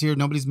licenses here.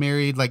 Nobody's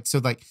married. Like so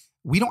like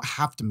we don't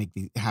have to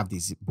have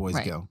these boys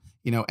Right. go,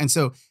 you know. And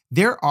so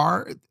there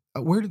are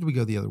where did we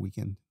go the other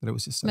weekend that it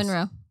was just us?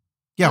 Monroe.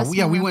 Yeah, West we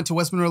Monroe. went to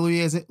West Monroe,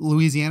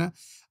 Louisiana.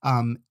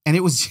 And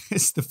it was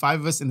just the 5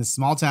 of us in this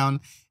small town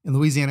in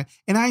Louisiana.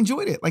 And I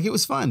enjoyed it. Like it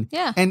was fun.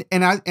 Yeah. And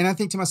I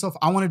think to myself,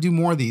 I want to do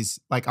more of these.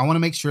 Like I want to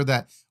make sure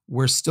that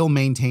we're still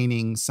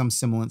maintaining some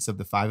semblance of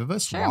the 5 of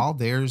us Sure. while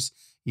there's,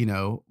 you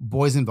know,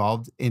 boys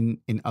involved in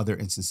other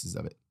instances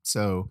of it.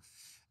 So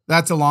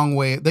that's a long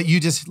way that you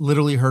just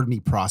literally heard me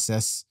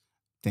process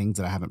things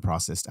that I haven't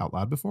processed out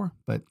loud before.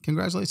 But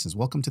congratulations.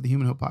 Welcome to the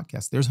Human Hope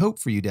Podcast. There's hope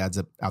for you dads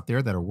out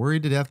there that are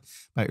worried to death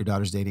about your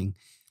daughter's dating.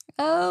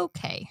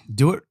 Okay.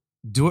 Do it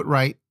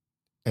right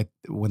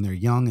when they're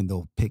young, and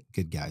they'll pick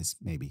good guys.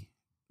 Maybe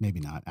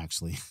not.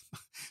 Actually, I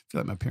feel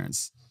like my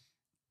parents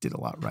did a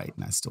lot right,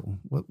 and I still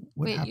what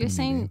Wait, happened you're to me,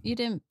 saying babe? you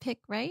didn't pick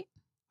right?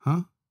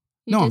 Huh?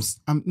 You No, just-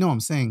 I'm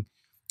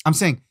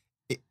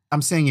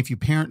saying if you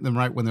parent them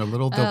right when they're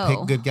little, they'll Oh.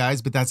 pick good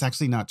guys, but that's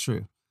actually not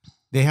true.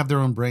 They have their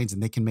own brains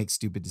and they can make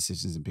stupid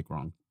decisions and pick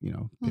wrong.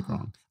 Mhm.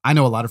 wrong. I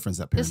know a lot of friends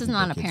that parent. This is their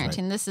not a kids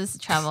parenting. right. This is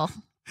travel.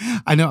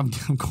 I know. I'm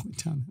going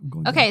down.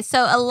 Okay,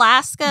 so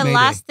Alaska. Mayday.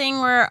 Last thing,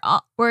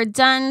 we're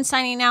done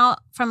signing out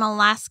from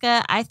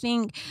Alaska. I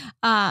think,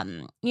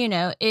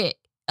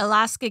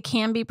 Alaska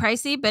can be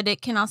pricey, but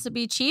it can also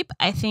be cheap.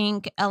 I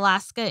think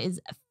Alaska is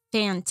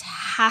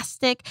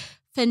fantastic,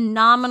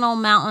 phenomenal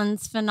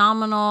mountains,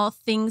 phenomenal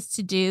things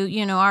to do.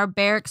 You know, our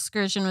bear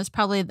excursion was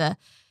probably the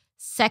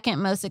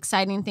second most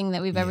exciting thing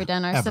that we've ever Yeah,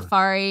 done. Our ever.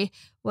 safari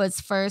was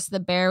first. The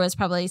bear was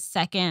probably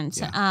second.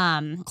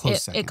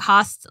 Close second. It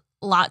cost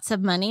lots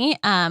of money.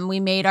 We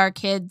made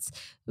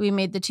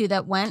the 2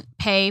 that went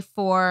pay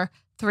for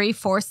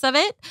 3/4 of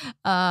it.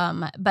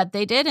 But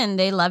they did, and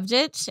they loved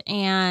it.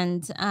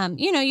 And,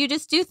 you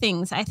just do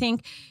things. I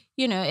think,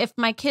 if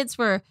my kids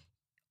were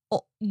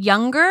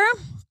younger,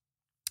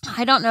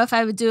 I don't know if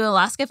I would do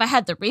Alaska. If I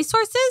had the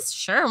resources,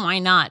 sure, why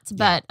not?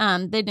 But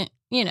they didn't,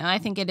 I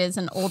think it is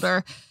an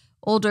older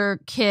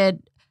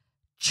kid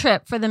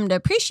trip for them to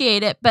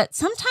appreciate it. But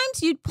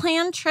sometimes you'd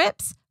plan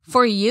trips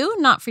for you,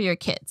 not for your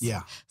kids.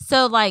 Yeah.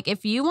 So like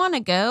if you want to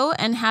go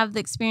and have the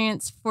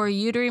experience for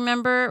you to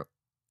remember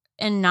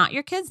and not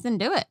your kids, then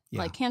do it.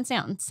 Yeah. Like hands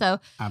down. So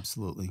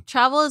Absolutely.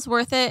 travel is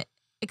worth it.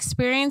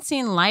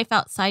 Experiencing life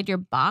outside your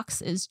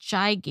box is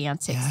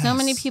gigantic. So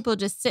many Yes. people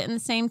just sit in the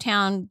same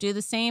town, do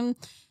the same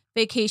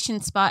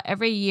vacation spot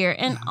every year.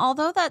 And Yeah.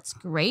 although that's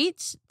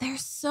great,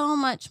 there's so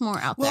much more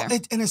out Well, there.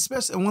 and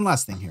especially one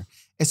last thing here,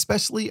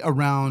 especially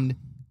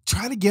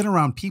try to get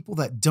around people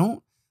that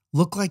don't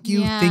look like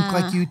you, think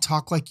like Yeah. you,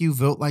 talk like you,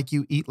 vote like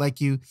you, eat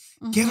like you.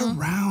 Get Mhm.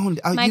 around.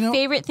 My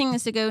favorite thing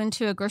is to go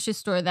into a grocery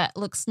store that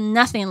looks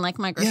nothing like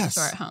my grocery Yes.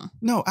 store at home.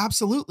 No,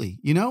 absolutely.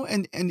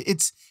 And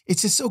it's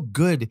just so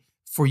good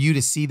for you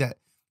to see that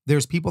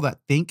there's people that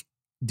think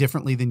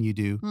differently than you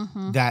do,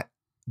 Mhm.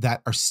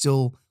 that are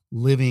still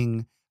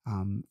living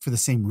for the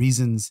same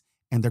reasons,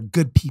 and they're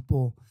good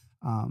people.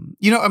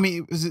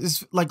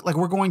 It's like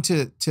we're going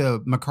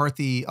to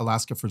McCarthy,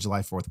 Alaska for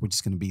July 4th. We're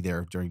just going to be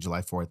there during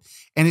July 4th.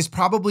 And I'm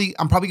probably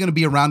going to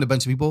be around a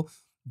bunch of people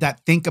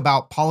that think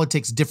about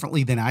politics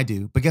differently than I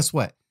do. But guess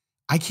what?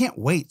 I can't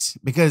wait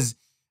because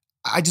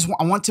I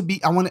want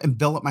to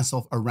envelop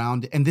myself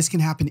around, and this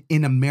can happen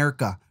in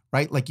America,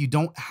 right? Like you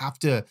don't have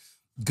to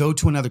go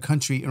to another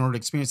country in order to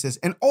experience this.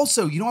 And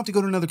also you don't have to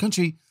go to another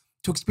country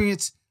to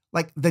experience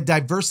like the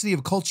diversity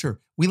of culture.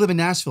 We live in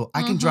Nashville.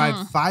 I can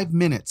drive 5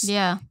 minutes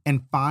Yeah.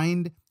 and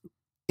find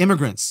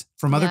immigrants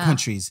from other Yeah.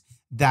 countries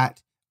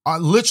that are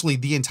literally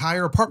the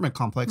entire apartment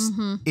complex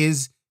Mhm.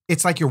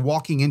 it's like you're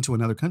walking into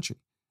another country.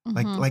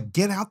 Mhm. Like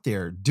get out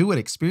there, do it,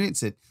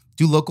 experience it,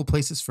 do local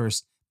places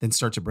first, then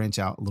start to branch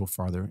out a little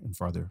farther and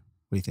farther.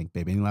 What do you think,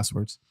 babe? Any last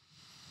words?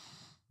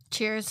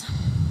 Cheers.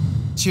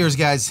 Cheers,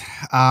 guys.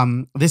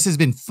 This has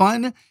been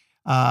fun.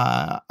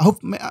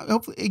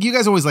 Hopefully you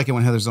guys always like it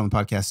when Heather's on the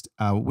podcast.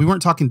 We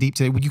weren't talking deep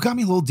today. You got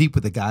me a little deep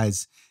with the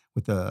guys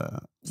the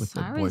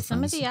Sorry, boyfriends.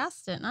 somebody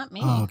asked it, not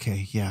me. Oh,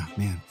 okay. Yeah,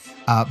 man.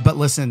 But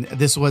listen,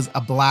 this was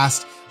a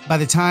blast. By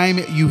the time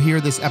you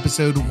hear this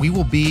episode, we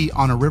will be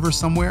on a river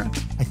somewhere,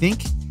 I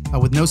think,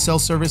 with no cell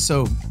service.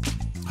 So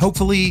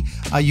hopefully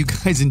you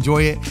guys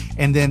enjoy it.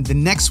 And then the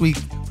next week,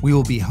 we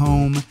will be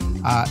home.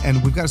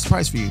 And we've got a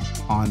surprise for you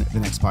on the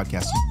next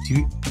podcast. Do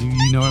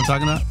you know what I'm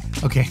talking about?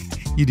 Okay,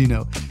 you do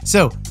know.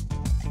 So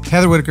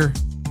Heather Whitaker,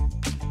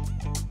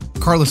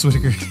 Carlos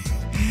Whitaker,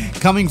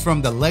 coming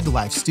from the Leg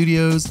Life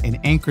Studios in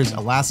Anchorage,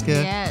 Alaska,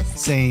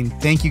 Yes. saying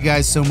thank you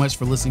guys so much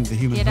for listening to the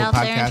Human Get Hope out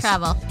Podcast. there and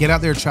travel. Get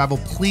out there and travel.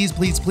 Please,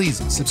 please, please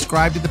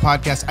subscribe to the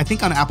podcast. I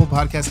think on Apple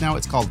Podcasts now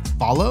it's called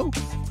Follow,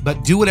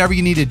 but do whatever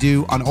you need to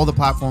do on all the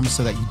platforms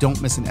so that you don't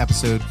miss an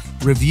episode.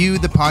 Review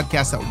the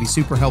podcast. That would be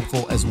super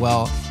helpful as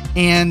well.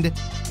 And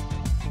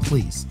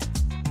please,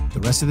 the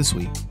rest of this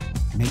week,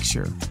 make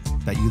sure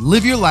that you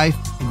live your life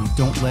and you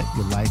don't let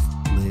your life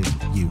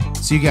live you.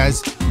 See you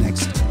guys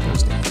next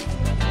Thursday.